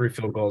kick 3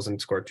 field goals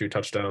and score 2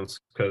 touchdowns,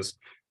 because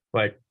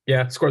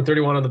scored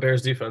 31 on the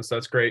Bears defense.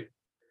 That's great.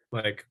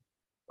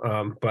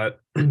 But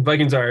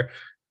Vikings are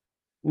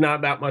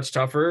not that much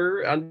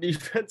tougher on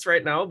defense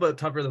right now, but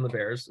tougher than the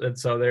Bears. And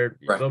so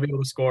they'll be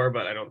able to score,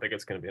 but I don't think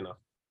it's going to be enough.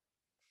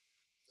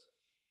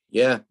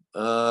 Yeah.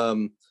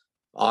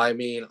 I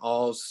mean,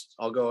 I'll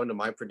go into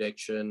my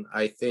prediction.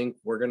 I think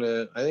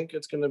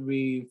it's going to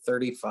be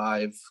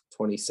 35-27. I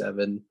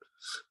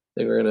think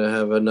we're going to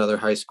have another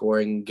high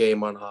scoring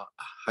game on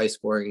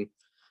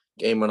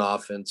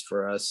offense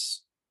for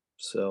us.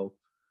 So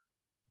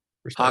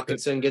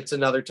Hawkinson gets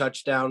another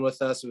touchdown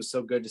with us. It was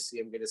so good to see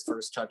him get his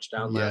first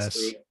touchdown last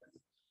week.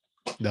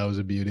 That was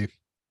a beauty.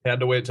 Had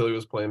to wait till he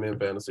was playing me in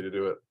fantasy to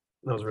do it.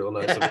 That was real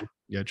nice of him.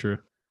 Yeah, true.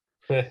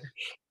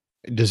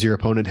 Does your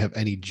opponent have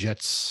any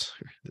Jets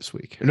this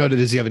week? No,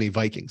 does he have any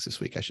Vikings this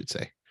week, I should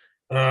say?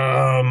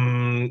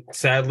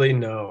 Sadly,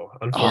 no.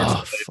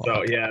 Unfortunately.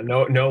 So yeah,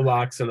 no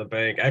locks in the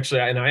bank. Actually,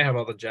 and I have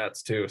all the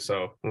Jets too,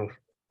 so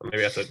maybe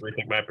I have to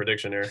rethink my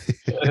prediction here.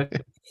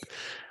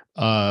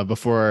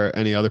 Before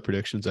any other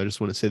predictions, I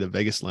just want to say the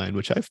Vegas line,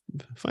 which I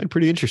find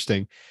pretty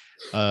interesting.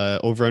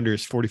 Over under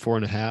is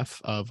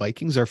 44.5.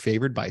 Vikings are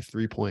favored by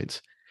 3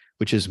 points,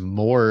 which is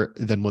more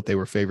than what they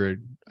were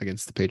favored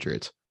against the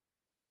Patriots.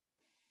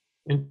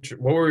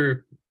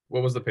 What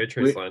was the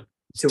Patriots line?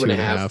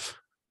 2.5.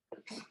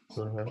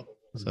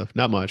 So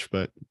not much,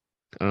 but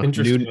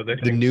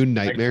the new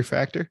nightmare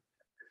factor.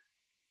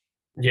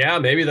 Yeah,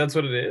 maybe that's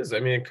what it is.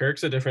 I mean,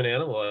 Kirk's a different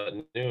animal at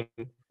noon.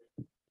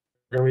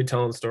 We're gonna be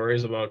telling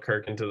stories about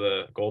Kirk into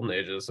the golden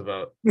ages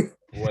about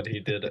what he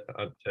did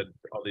to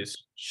all these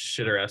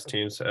shitter ass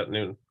teams at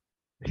noon.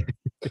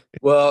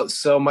 Well,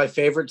 so my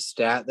favorite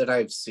stat that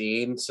I've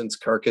seen since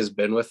Kirk has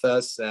been with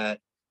us, that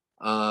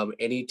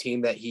any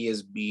team that he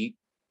has beat,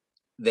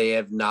 they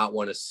have not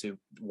won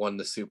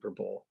the Super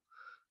Bowl.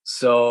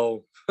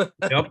 So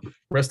yep.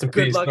 Rest in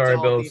good peace. luck Sorry, to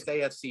all Bills. these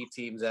AFC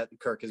teams that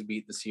Kirk has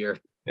beat this year.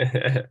 Too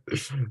bad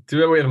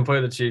we haven't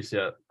played the Chiefs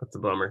yet. That's a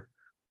bummer.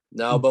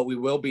 No, but we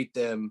will beat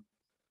them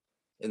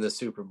in the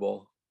Super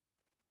Bowl.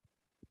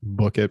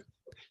 Book it.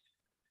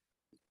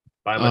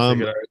 Buy my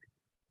ticket already.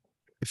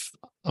 If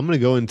I'm going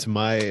to go into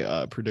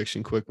my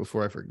prediction quick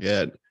before I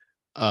forget.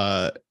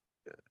 I'm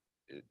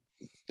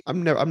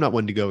not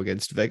one to go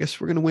against Vegas.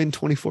 We're going to win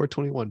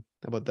 24-21.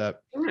 How about that?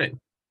 All right.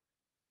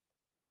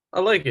 I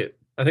like it.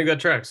 I think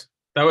that tracks.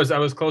 I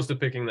was close to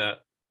picking that,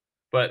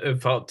 but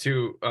it felt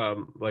too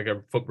like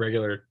a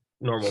regular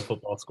normal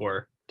football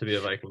score to be a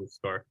Vikings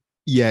score.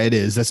 Yeah, it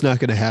is. That's not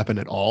going to happen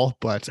at all.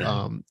 But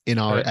in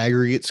our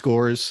aggregate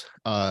scores,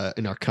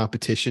 in our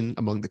competition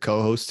among the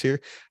co-hosts here,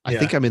 I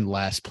think I'm in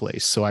last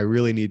place. So I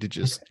really need to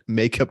just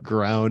make up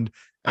ground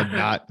and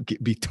not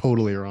be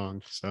totally wrong.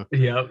 So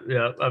yeah,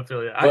 I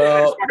feel you.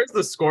 Well, as far as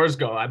the scores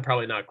go, I'm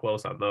probably not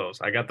close on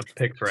those. I got the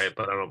picks right,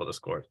 but I don't know about the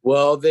scores.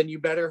 Well, then you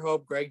better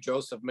hope Greg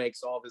Joseph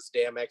makes all of his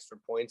damn extra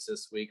points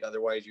this week.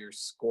 Otherwise, your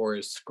score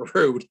is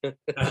screwed.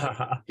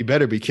 He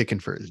better be kicking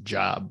for his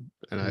job,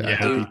 and I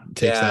hope he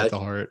takes that to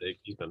heart.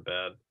 He's been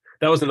bad.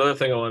 That was another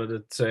thing I wanted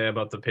to say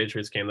about the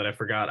Patriots game that I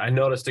forgot. I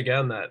noticed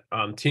again that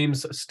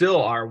teams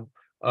still are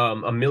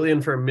a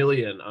million for a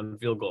million on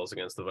field goals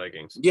against the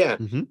Vikings. Yeah.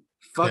 Mm-hmm.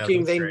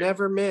 Fucking, they great.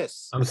 Never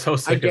miss. I'm so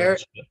sick of that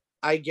shit.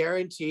 I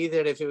guarantee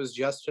that if it was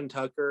Justin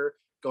Tucker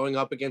going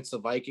up against the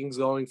Vikings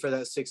going for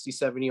that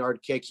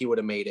 67-yard kick, he would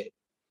have made it.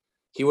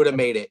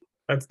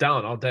 That's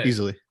down all day.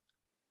 Easily.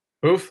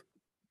 Oof.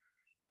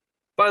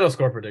 Final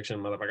score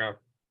prediction, motherfucker.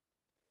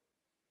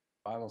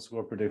 Final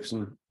score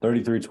prediction,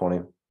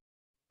 33-20.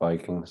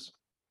 Vikings.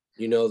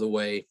 You know the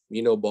way.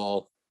 You know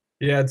ball.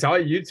 Yeah,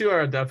 you two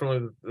are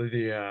definitely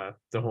the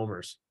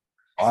homers.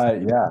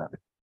 Yeah.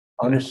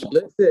 Understand.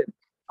 Listen,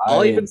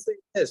 I'll even say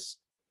this.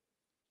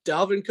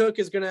 Dalvin Cook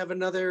is going to have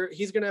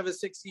he's going to have a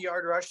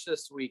 60-yard rush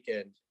this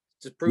weekend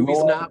to prove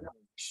he's not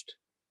pushed.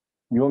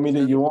 You want me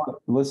to,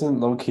 listen,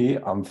 low key,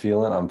 I'm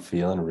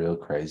feeling real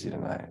crazy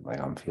tonight.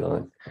 Like I'm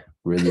feeling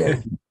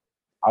really,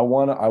 I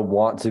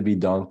want to be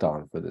dunked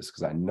on for this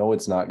because I know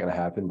it's not going to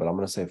happen, but I'm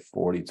going to say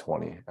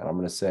 40-20. And I'm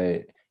going to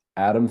say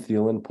Adam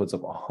Thielen puts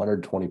up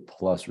 120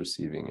 plus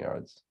receiving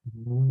yards.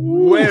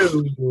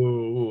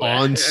 Whoa.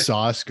 On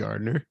Sauce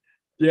Gardner.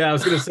 Yeah, I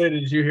was going to say,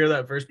 did you hear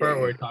that first part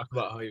where he talked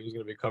about how he was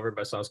going to be covered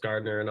by Sauce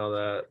Gardner and all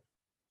that?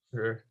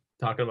 You're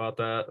talking about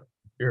that?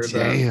 You heard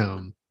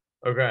Damn.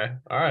 that? Okay.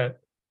 All right.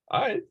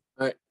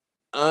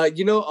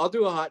 I'll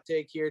do a hot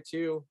take here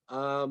too.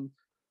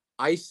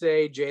 I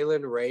say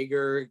Jalen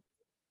Reagor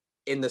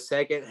in the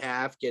second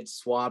half gets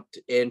swapped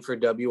in for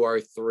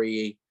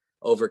WR3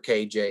 over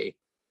KJ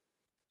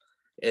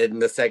in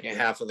the second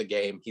half of the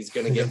game. He's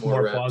going to get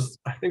more reps.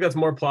 I think that's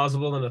more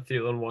plausible than a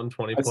Thielen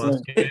 120 plus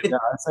game. Yeah,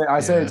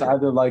 I say it's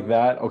either like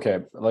that.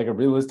 Okay, like a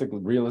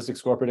realistic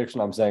score prediction.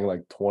 I'm saying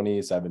like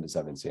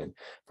 27-17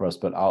 for us,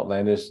 but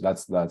outlandish.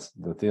 That's the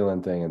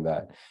Thielen thing and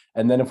that.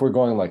 And then if we're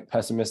going like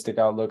pessimistic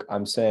outlook,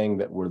 I'm saying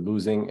that we're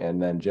losing,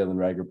 and then Jalen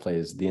Reagor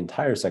plays the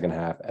entire second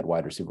half at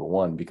wide receiver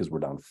 1 because we're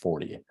down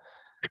 40.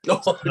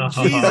 Oh,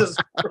 Jesus.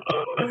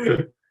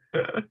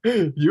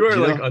 You are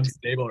like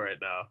unstable right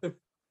now.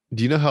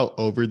 Do you know how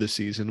over the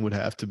season would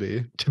have to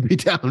be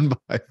down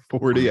by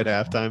 40 at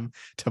halftime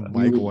to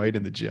Mike White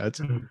and the Jets?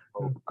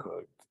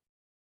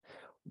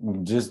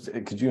 Just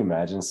could you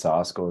imagine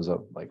Sauce goes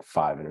up like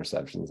 5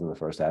 interceptions in the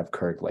first half?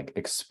 Kirk like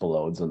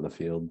explodes on the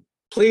field.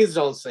 Please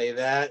don't say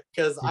that,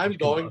 because I'm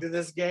going to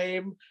this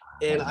game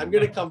and I'm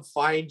gonna come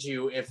find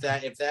you if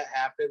that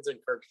happens and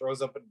Kirk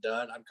throws up a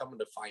dud. I'm coming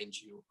to find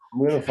you.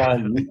 I'm gonna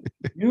find you.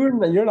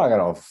 You're not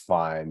gonna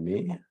find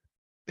me.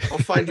 I'll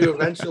find you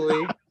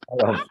eventually.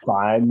 Don't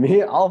find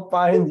me. I'll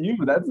find you.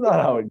 That's not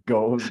how it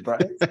goes,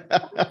 Bryce.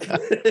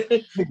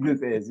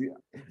 This is.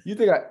 You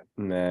think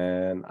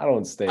man, I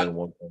don't stay in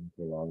one thing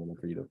for long enough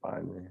for you to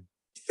find me.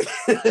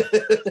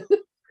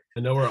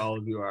 I know where all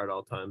of you are at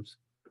all times.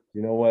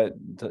 You know what?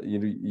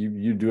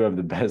 You do have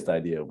the best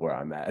idea of where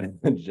I'm at.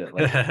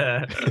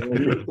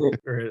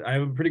 I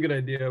have a pretty good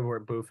idea of where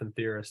Booth and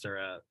Theorist are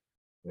at.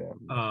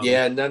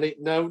 Yeah.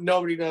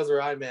 Nobody knows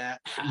where I'm at.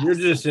 You're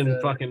just in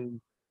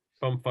fucking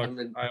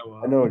bumfuck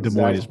Iowa. I know Des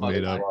Moines is exactly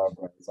made up.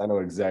 I know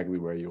exactly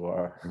where you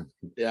are.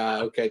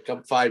 Yeah, okay,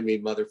 come find me,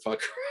 motherfucker.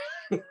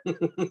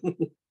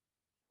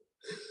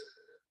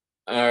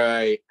 All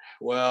right.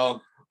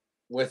 Well,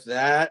 with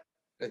that,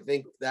 I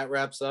think that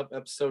wraps up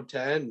episode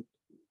 10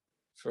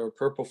 for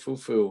Purple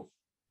Fufu.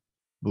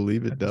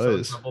 Believe it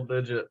does. Double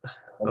digit.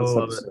 I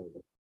love it.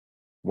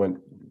 Went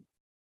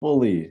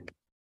fully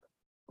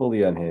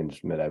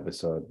unhinged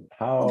mid-episode.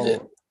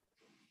 How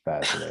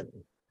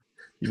fascinating.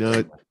 You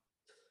know,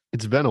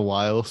 it's been a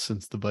while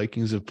since the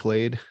Vikings have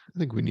played. I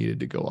think we needed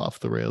to go off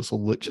the rails a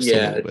little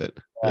bit.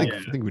 I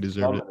think we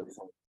deserved it.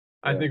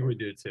 I think we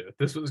do too.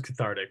 This was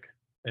cathartic,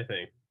 I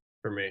think,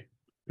 for me.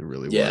 It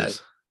really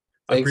was.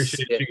 I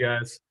appreciate you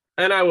guys.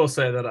 And I will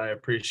say that I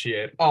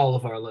appreciate all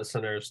of our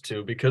listeners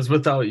too, because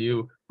without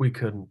you, we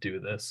couldn't do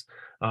this.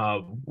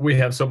 We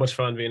have so much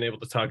fun being able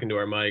to talk into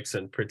our mics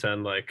and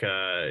pretend like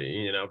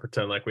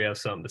we have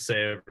something to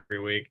say every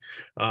week.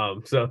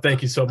 So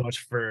thank you so much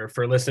for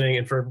listening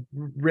and for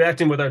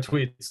reacting with our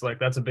tweets. Like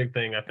that's a big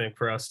thing, I think,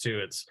 for us too.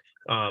 It's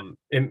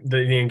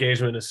the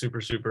engagement is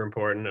super, super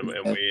important,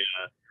 and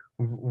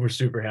we're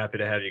super happy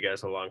to have you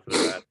guys along for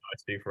that. I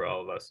speak for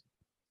all of us.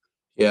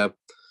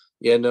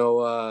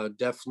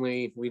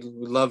 Definitely. We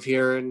love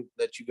hearing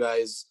that you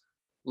guys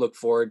look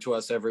forward to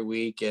us every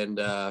week, and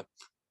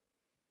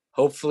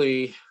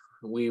hopefully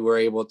we were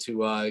able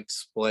to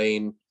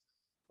explain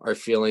our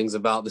feelings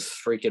about this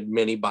freaking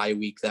mini bye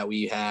week that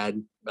we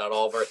had, about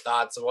all of our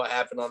thoughts of what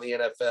happened on the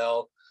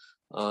NFL,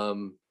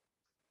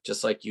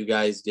 just like you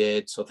guys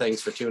did. So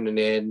thanks for tuning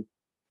in.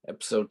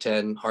 Episode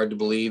 10. Hard to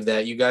believe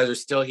that you guys are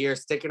still here,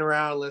 sticking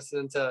around,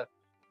 listening to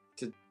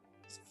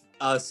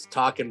us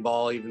talking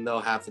ball, even though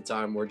half the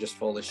time we're just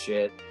full of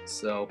shit.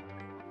 So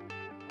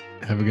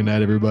have a good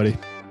night, everybody.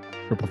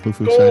 Purple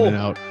Fufu signing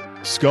out.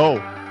 Skol.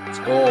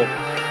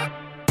 Skol.